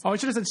cards. Oh, I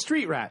should have said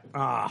Street Rat.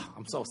 Ah,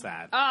 I'm so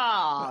sad.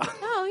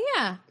 Oh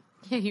yeah.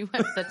 Yeah, you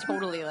went the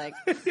totally like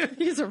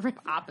he's a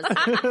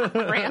opposite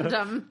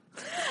random.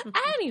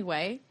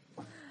 Anyway,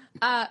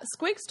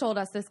 Squiggs told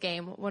us this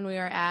game when we were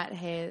at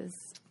his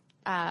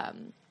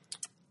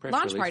Press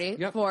launch release. party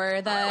Yep.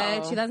 for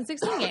the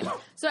 2016 game.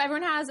 So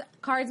everyone has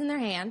cards in their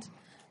hand.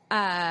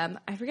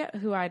 I forget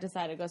who I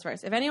decided goes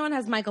first. If anyone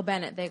has Michael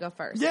Bennett, they go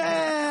first.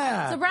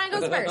 Yeah. So Brian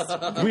goes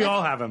first. We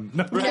all have him.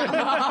 No,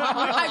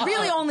 I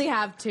really only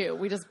have 2.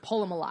 We just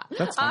pull them a lot.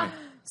 That's fine.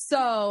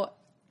 So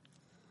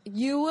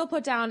you will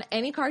put down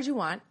any card you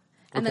want,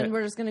 and Okay. then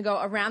we're just going to go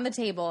around the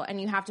table, and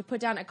you have to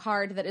put down a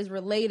card that is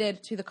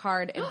related to the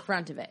card in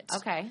front of it.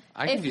 Okay.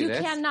 I can If do you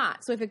this.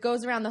 cannot, so if it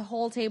goes around the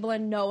whole table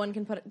and no one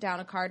can put down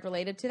a card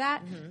related to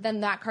that,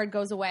 then that card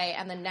goes away,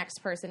 and the next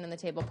person in the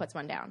table puts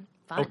one down.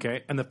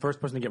 Okay, and the first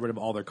person to get rid of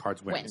all their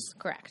cards wins. Wins,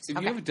 correct.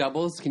 If you have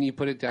doubles, can you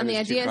put it down And the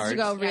as 2 idea is cards? to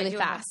go Yeah, really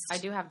fast. I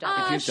do have double. If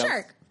you have Sure.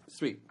 doubles-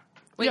 Sweet.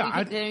 Wait, Yeah,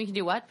 you can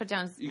do what? Put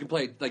down. You can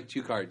play like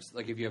 2 cards.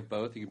 Like if you have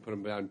both, you can put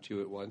them down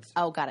 2 at once.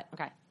 Oh, got it.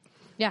 Okay.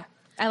 Yeah,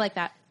 I like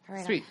that. All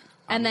right. Sweet.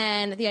 And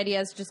then the idea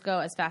is just go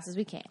as fast as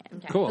we can.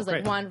 Okay. Cool, Just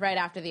like great. one right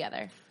after the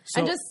other. So-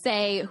 and just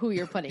say who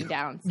you're putting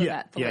down so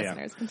that the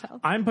listeners can tell.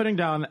 I'm putting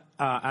down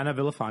Anna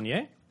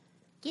Villafane.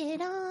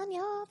 Get on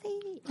your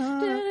feet.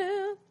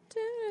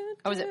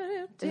 Oh, is it?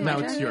 Now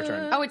it's your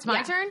turn. Oh, it's my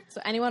Yeah. turn. So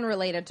anyone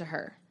related to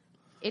her.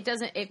 It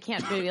doesn't. It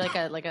can't be like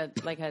a like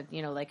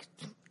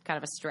kind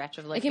of a stretch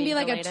of like. It can be being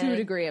like related. a 2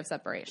 degree of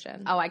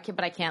separation. Oh, I can,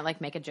 but I can't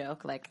like make a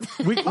joke like.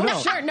 We,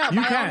 Sure, no, you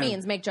by all can.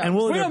 means, make jokes. And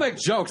we'll We don't either, make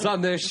jokes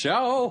on this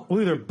show.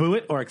 we'll either boo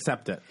it or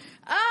accept it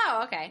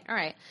Oh, okay, all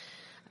right.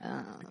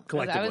 'Cause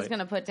collectively. I was going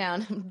to put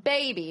down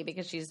baby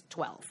because she's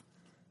 12.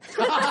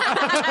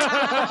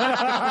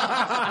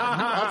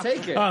 I'll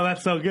take it. Oh,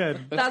 that's so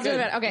good. That's really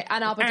good. Okay,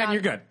 and I'll put And down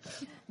you're good.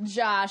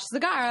 Josh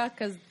Zagara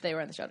because they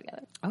were in the show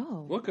together.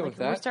 Oh, We'll go with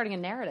We're that. starting a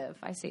narrative.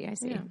 I see.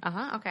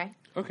 Okay.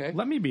 Okay.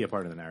 Let me be a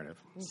part of the narrative.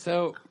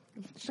 So,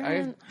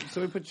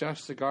 we put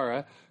Josh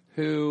Segara,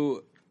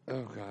 who,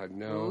 oh God,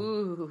 no.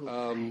 Ooh,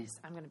 nice.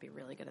 I'm going to be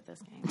really good at this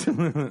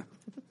game.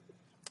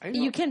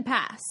 You can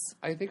pass.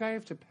 I think I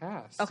have to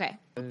pass. Okay.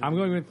 I'm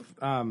going with.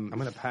 I'm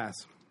going to pass.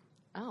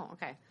 Oh,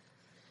 okay.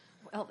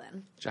 Well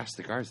then, Josh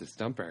Segara's a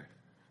stumper.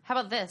 how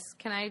about this?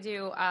 Can I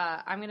do?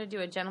 I'm going to do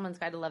a Gentleman's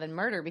Guide to Love and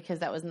Murder because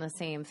that was in the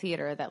same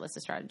theater that Lissa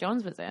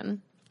Strada-Jones was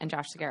in, and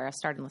Josh Segara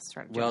starred in Lissa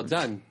Strada-Jones. Well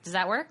done. Does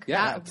that work?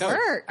 Yeah, That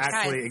works.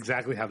 Actually, Guys.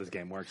 exactly how this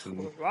game works. And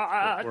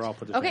we're all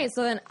put Okay,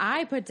 so then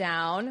I put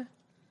down,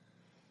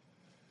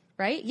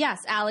 right? Yes,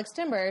 Alex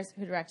Timbers,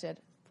 who directed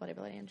Bloody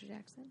Bloody Andrew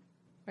Jackson.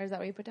 Or is that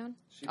what you put down?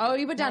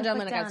 You put down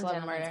Gentleman Against Love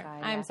and Murder.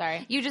 I'm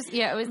sorry. You just,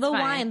 it was the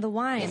fine.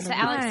 wine. It's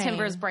Alex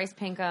Timbers, Bryce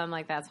Pinkham,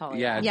 like that's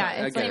Hollywood. Yeah,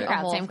 it's like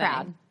a same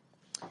crowd.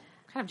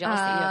 Kind of jealous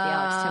that you have the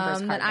Alex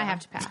Timbers card. Then I have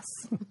to pass.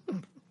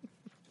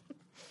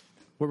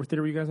 What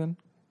theater were you guys in?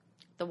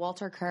 The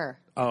Walter Kerr.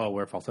 Oh,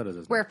 where Falsettos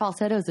is. Where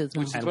Falsettos is.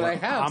 Which is what I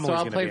have, so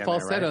I'll play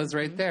Falsettos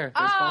right there.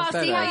 Oh,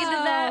 Falsettos. see how you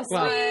did that?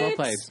 Well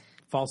played.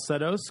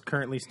 Falsettos,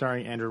 currently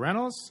starring Andrew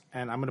Reynolds,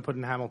 and I'm going to put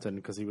in Hamilton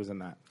because he was in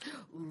that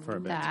for a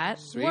bit. That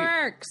Sweet.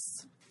 works.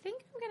 I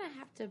think I'm going to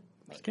have to...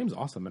 This game's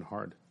awesome and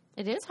hard.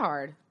 It is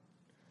hard.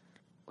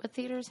 What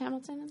theater is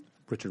Hamilton in?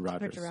 Richard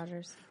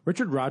Rogers.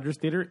 Richard Rogers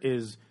Theater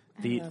is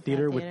the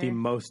theater with the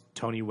most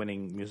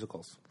Tony-winning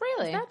musicals.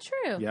 Really? Is that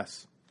true?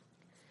 Yes.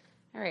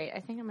 All right, I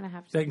think I'm going to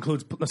have to... That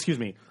includes,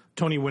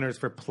 Tony winners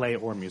for play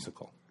or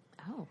musical.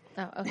 Oh,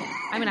 okay.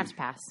 I'm going to have to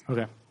pass.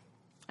 Okay.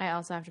 I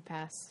also have to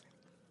pass.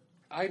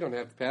 I don't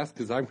have to pass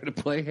because I'm going to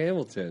play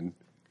Hamilton.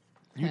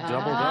 You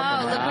doubled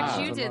up. Oh, look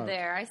what you did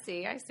there. I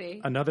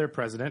see. Another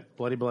president,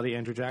 Bloody Bloody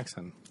Andrew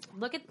Jackson.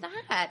 Look at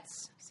that.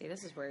 See,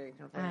 this is where you're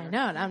going to play. I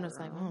know, and I'm just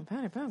like,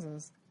 Patti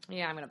passes.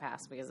 Yeah, I'm going to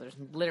pass because there's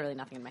literally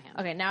nothing in my hand.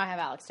 Okay, now I have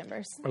Alex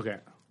Timbers. Okay.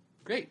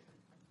 Great.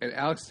 And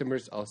Alex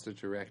Timbers also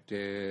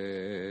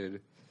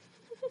directed...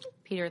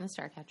 Peter and the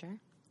Starcatcher.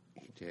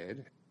 He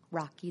did.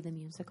 Rocky the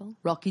Musical.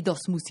 Rocky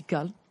dos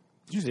Musical.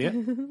 Did you see it?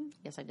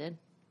 Yes, I did.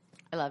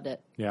 I loved it.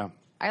 Yeah.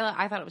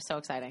 I thought it was so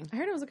exciting. I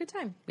heard it was a good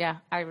time. Yeah,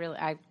 I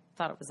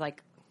thought it was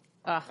like...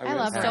 I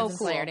love so Friends and cool.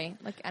 Flaherty.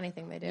 Like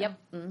anything they do. Yep.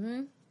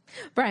 Mm-hmm.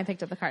 Brian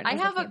picked up the card. I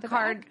have a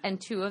card and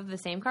two of the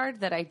same card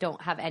that I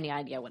don't have any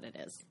idea what it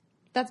is.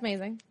 That's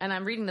amazing. And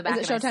I'm reading the back.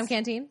 Is it Showtime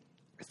Canteen?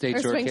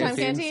 Stage Door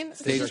Canteen?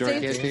 Stage Door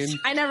Canteen?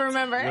 I never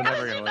remember. You're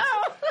never going to listen.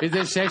 Is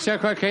it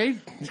Shake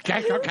Canteen?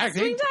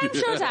 Springtime,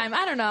 Showtime.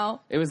 I don't know.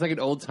 It was like an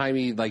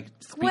old-timey, like,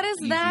 what is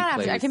that?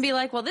 place. I can be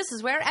like, well, this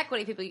is where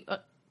equity people...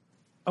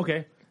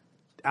 Okay.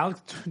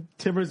 Alex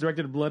Timbers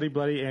directed Bloody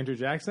Bloody Andrew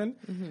Jackson,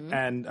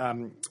 and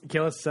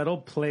Kayla Settle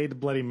played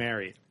Bloody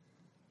Mary.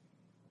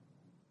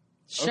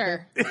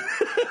 Sure.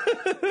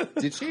 Okay.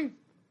 Did she?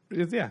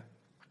 Yeah.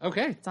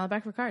 Okay. It's on the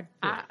back of her card.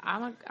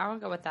 I'll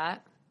go with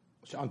that.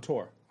 On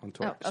tour. Oh,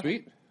 okay.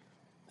 Sweet.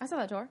 I saw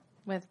that tour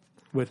with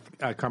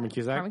Carmen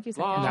Cusack. Carmen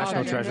Cusack.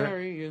 National Treasure.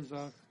 Mary is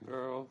a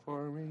girl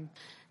for me.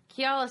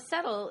 Kayla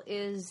Settle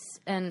is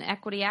an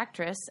equity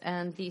actress,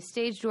 and the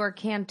Stage Door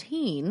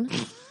Canteen...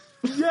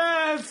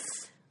 Yes!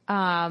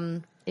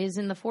 Is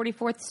in the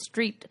 44th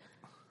Street.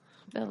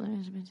 I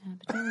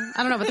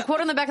don't know, but the quote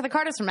on the back of the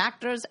card is from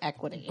Actors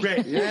Equity.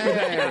 Great.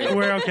 Yeah.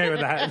 We're okay with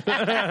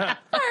that.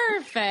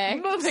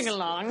 Perfect. Moving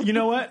along. You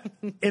know what?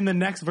 In the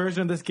next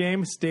version of this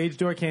game, Stage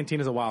Door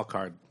Canteen is a wild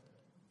card.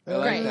 I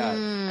like that.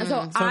 And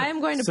so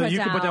I'm going to put down... So you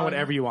can put down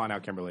whatever you want now,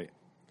 Kimberly.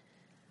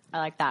 I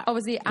like that. Oh,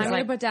 I'm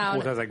going to put down...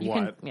 Well, like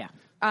what?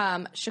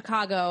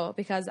 Chicago,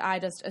 because I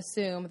just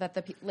assume that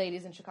the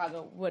ladies in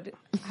Chicago would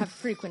have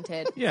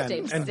frequented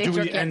stage.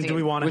 And do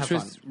we want to have fun?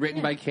 Which was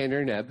written by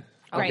Kanner Nebb.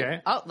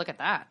 Okay. Oh, look at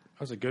that. That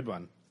was a good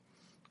one.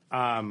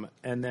 And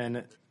then,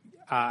 and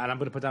I'm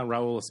going to put down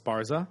Raul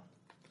Esparza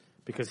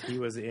because he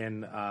was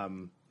in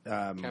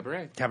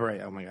Cabaret.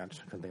 Cabaret. Oh my gosh,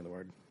 I couldn't think of the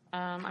word.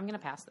 I'm going to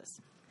pass this.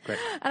 Great.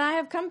 And I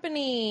have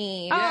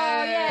company. Oh,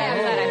 yeah. I'm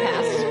glad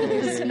I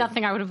passed.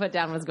 Nothing I would have put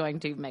down was going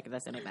to make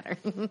this any better.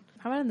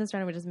 How about in this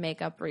round we just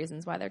make up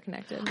reasons why they're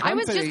connected? I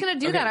was just going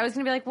to do that. I was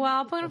going to be like, well,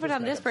 I'm going to put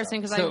down this person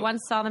because I So-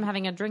 once saw them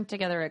having a drink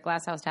together at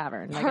Glass House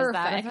Tavern. Like, Perfect.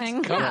 is that a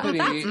thing? Company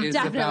is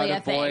definitely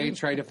about a a boy thing.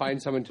 trying to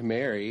find someone to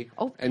marry.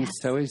 Oh, and yes.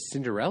 so is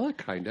Cinderella,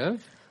 kind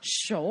of.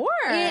 Sure.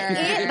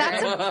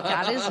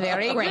 That is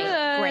very Great,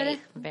 good. great.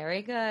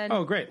 Very good.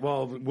 Oh, great.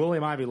 Well,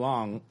 William Ivy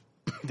Long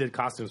did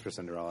costumes for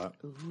Cinderella.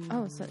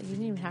 Oh, so you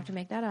didn't even have to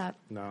make that up.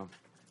 No.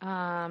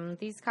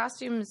 These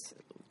costumes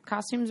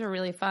are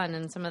really fun,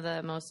 and some of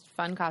the most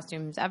fun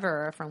costumes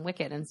ever are from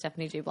Wicked, and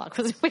Stephanie J. Block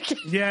was in Wicked.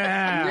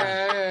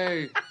 Yeah.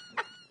 Yay!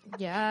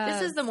 Yeah.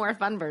 This is the more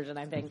fun version,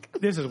 I think.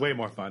 This is way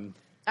more fun.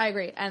 I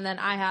agree. And then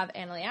I have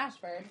Annalie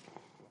Ashford,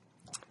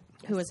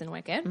 who was in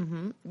Wicked.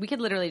 Mm-hmm. We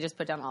could literally just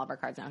put down all of our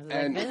cards now.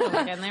 And-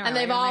 And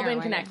they've all been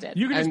connected.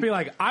 You could just be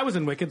like, I was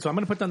in Wicked, so I'm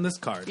going to put down this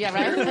card. Yeah,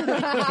 right?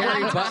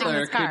 Carrie Butler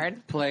this card.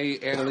 could play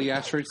Annalie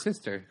Ashford's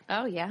sister.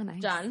 Oh, yeah,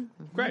 nice. Done.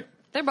 Great.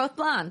 They're both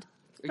blonde.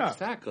 Yeah.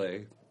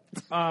 Exactly.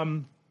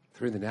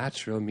 Through the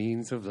natural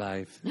means of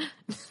life.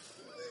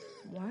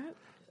 What?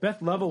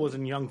 Beth Level was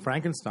in Young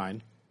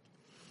Frankenstein.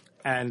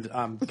 And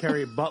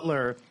Carrie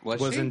Butler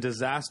Was she? in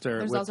Disaster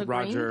There's with also green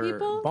Roger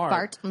people?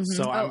 Bart. Mhm.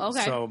 So,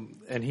 okay.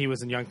 and he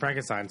was in Young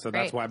Frankenstein, so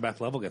that's Great. why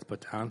Beth Level gets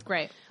put down.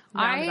 Great.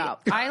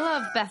 Roundabout. I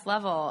love Beth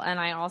Level, and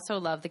I also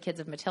love the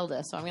kids of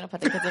Matilda, so I'm going to put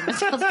the kids of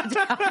Matilda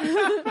down.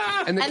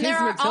 And the And kids there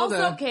are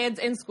Matilda, also kids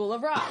in School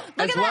of Rock.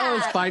 as well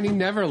as Finding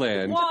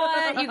Neverland.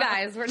 What? You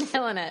guys, we're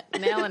nailing it.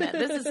 Nailing it.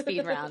 This is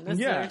speed round. This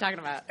is what we're talking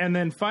about. And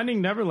then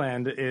Finding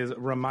Neverland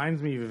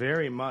reminds me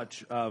very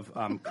much of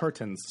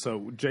Curtains.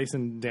 So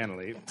Jason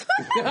Dannelly.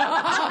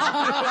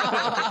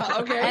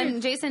 Okay.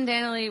 And Jason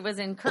Dannelly was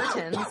in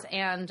Curtains,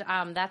 and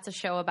that's a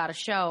show about a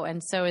show,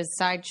 and so is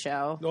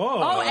Sideshow.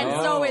 Oh, and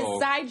so is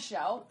Sideshow.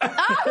 Sideshow.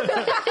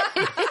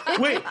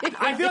 Wait,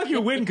 I feel like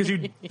you win because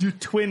you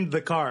twinned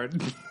the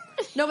card.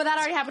 No, but that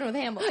already happened with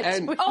Hamilton.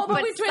 And- We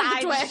twinned the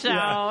twist.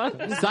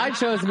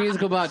 Sideshow is a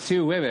musical about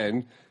two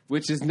women,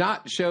 which is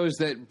not shows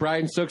that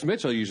Brian Stokes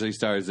Mitchell usually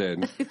stars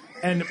in.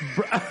 And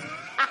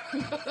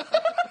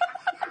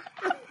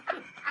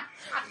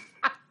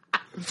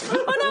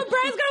Oh no,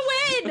 Brian's gonna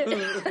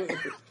win!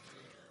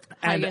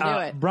 How you gonna do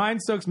it? Brian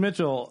Stokes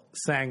Mitchell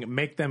sang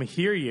 "Make Them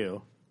Hear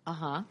You."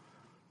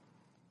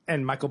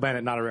 And Michael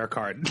Bennett, not a rare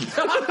card.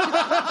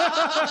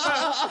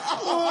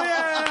 Oh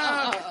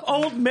yeah,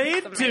 Old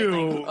Maid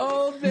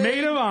 2,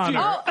 Maid of Honor.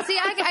 Oh, see,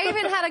 I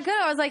even had a good.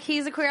 I was like,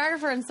 he's a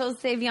choreographer, and so is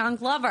Savion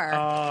Glover.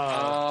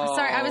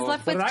 Sorry, I was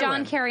left with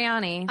John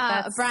Cariani.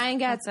 Brian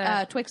gets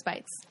Twix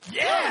Bites.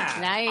 Yeah,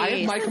 nice. I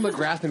have Michael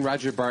McGrath and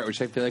Roger Bart,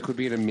 which I feel like would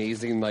be an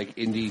amazing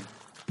indie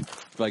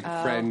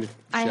friend show.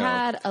 I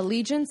had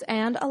Allegiance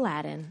and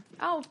Aladdin.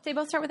 Oh, they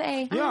both start with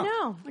A. Yeah. I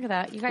know. Look at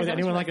that. You guys. Would are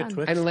anyone really like a fun.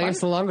 Twix? And Lea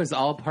Salonga is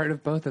all part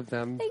of both of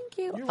them. Thank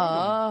you.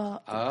 Oh,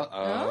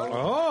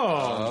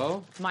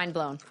 Mind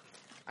blown.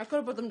 I could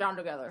have put them down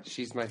together.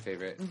 She's my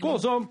favorite. cool.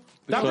 So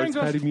that brings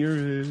us. Patti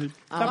Murin.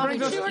 That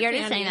brings us. You're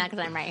just saying that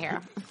because I'm right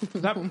here.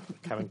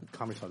 Kevin,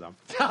 calm yourself down.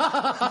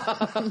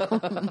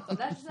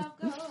 Let yourself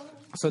go.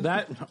 So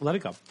let it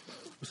go.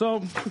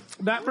 So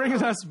that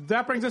brings us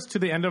to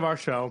the end of our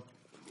show.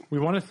 We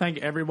want to thank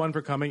everyone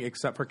for coming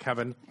except for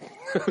Kevin.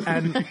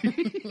 And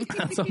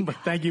but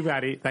thank you,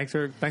 Patti. Thanks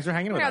for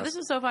hanging with us. This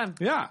was so fun.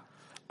 Yeah.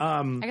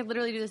 I could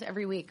literally do this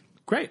every week.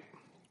 Great.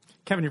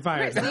 Kevin, you're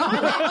fired.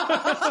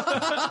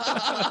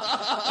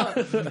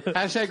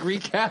 Hashtag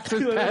recast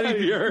with Patti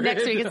Murin.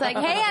 Next week, it's like,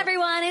 hey,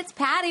 everyone, it's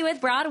Patti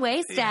with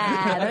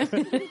Broadwaysted.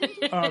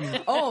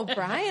 Oh,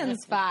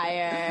 Brian's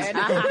fired.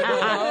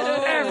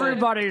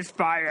 Everybody's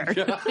fired.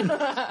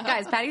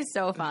 Guys, Patty's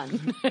so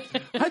fun.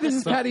 Hi, this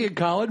is Patti and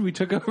Colin. We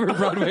took over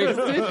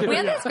Broadwaysted. We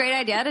had this great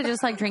idea to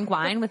just drink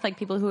wine with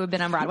people who have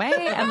been on Broadway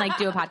and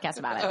do a podcast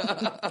about it.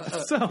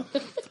 So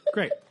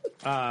great.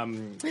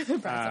 And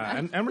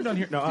we're done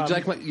here. No, Did you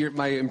like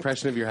my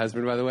impression of your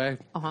husband, by the way?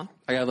 Uh-huh.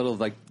 I got a little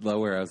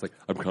lower. I was like,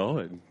 I'm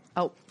Colin.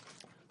 Oh,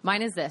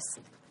 mine is this,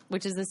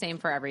 which is the same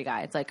for every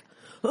guy. It's like,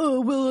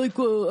 oh, well, I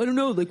don't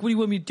know. What do you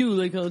want me to do?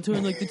 I'll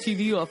turn the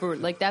TV off, or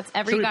that's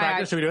every Should we guy.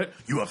 practice? Should we do it?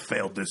 You have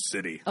failed this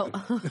city. Oh.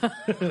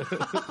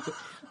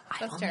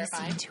 That's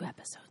terrifying. 2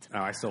 episodes. Oh,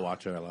 I still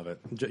watch it. I love it.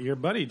 Your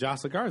buddy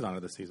Joss Lagar is on it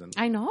this season.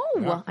 I know.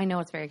 Yeah. I know.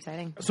 It's very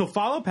exciting. So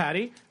follow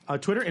Patti,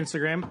 Twitter,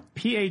 Instagram,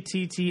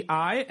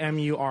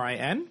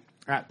 PattiMurin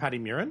at Patti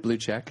Murin. Blue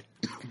check.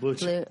 Blue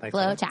check.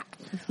 Blue check.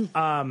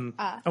 And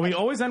we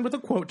always end with a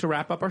quote to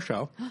wrap up our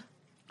show.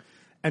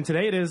 And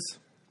today it is,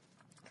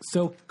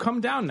 so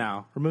come down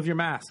now, remove your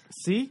mask.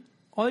 See?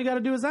 All you got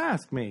to do is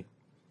ask me.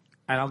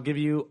 And I'll give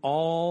you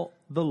all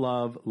the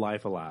love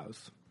life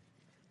allows.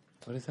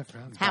 What is that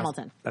from?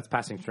 Hamilton. That's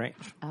Passing Strange.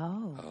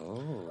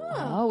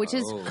 Oh, which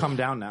is Come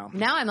down now.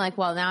 now I'm like,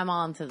 well, now I'm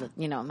on to the,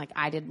 I'm like,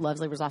 I did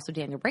Leslie was also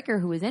Daniel Breaker,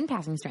 who was in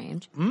Passing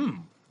Strange. So,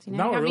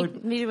 No, we're really-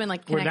 me doing we're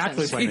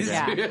naturally connections. playing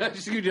together. Yeah.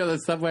 She's going to do the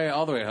subway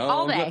all the way home.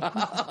 All day.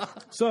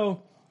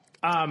 So,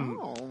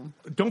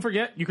 don't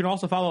forget, you can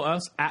also follow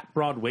us at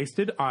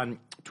Broadwaysted on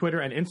Twitter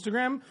and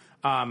Instagram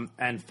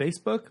and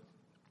Facebook.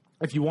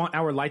 If you want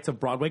our Lights of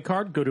Broadway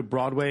card, go to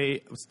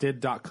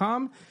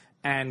Broadwaysted.com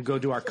and go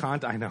to our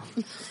I know.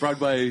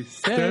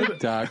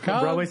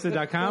 Broadwaysted.com.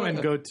 Broadwaysted.com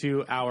and go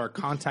to our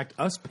Contact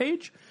Us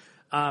page.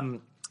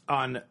 On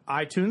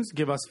iTunes,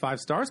 give us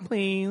 5 stars,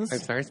 please. 5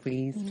 stars,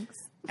 please.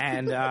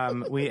 And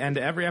we end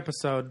every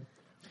episode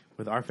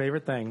with our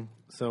favorite thing.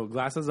 So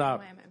glasses up.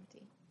 I'm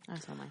empty.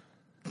 That's all mine.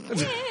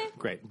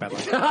 Great. Bad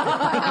luck.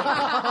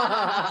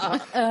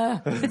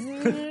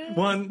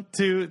 1,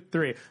 2,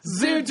 3.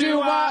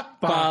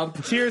 Zoot-doo-wop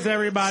bump. Cheers,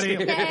 everybody.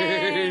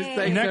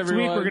 Thanks, Next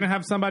everyone. week, we're going to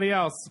have somebody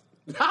else.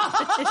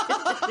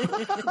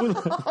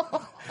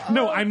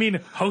 No, I mean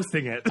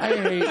hosting it. I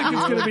hate It's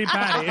going to be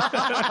Patti.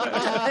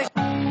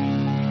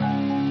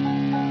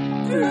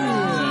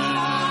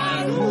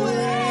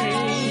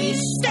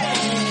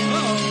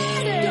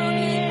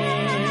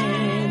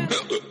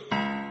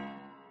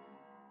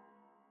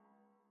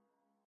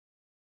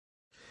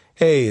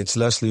 Hey, it's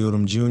Leslie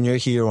Odom Jr.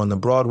 here on the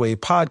Broadway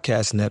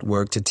Podcast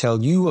Network to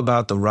tell you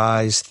about the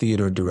Rise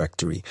Theater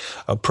Directory,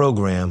 a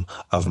program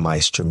of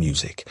Maestro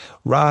Music.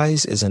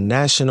 Rise is a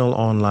national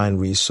online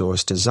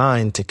resource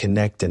designed to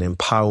connect and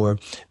empower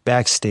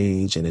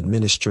backstage and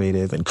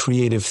administrative and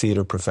creative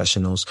theater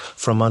professionals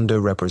from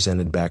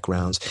underrepresented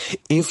backgrounds.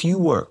 If you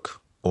work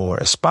or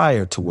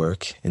aspire to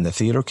work in the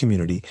theater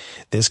community,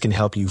 this can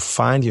help you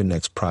find your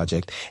next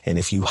project. And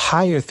if you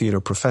hire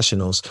theater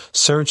professionals,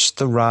 search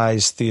the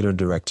Rise Theater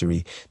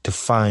Directory to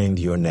find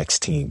your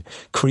next team.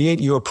 Create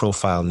your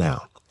profile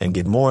now and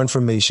get more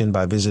information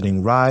by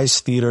visiting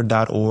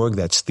risetheater.org.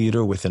 That's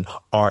theater with an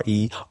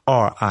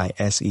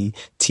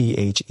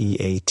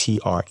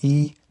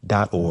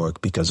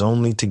RERISETHEATRE.org, because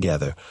only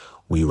together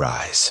we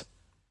rise.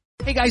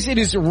 Hey guys, it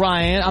is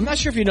Ryan. I'm not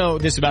sure if you know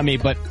this about me,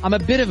 but I'm a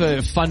bit of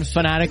a fun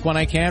fanatic when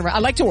I can. I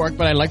like to work,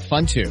 but I like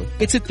fun too.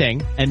 It's a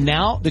thing. And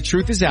now the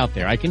truth is out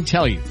there. I can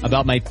tell you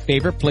about my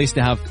favorite place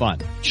to have fun.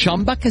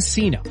 Chumba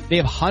Casino. They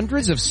have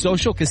hundreds of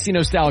social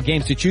casino style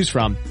games to choose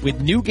from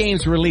with new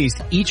games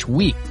released each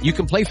week. You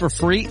can play for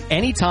free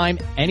anytime,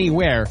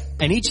 anywhere.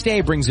 And each day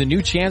brings a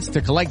new chance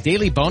to collect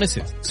daily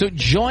bonuses. So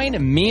join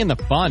me in the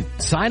fun.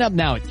 Sign up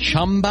now at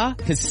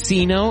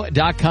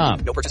ChumbaCasino.com.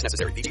 No purchase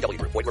necessary. VGW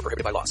Group. Void where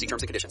prohibited by law. See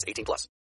terms and conditions. 18+.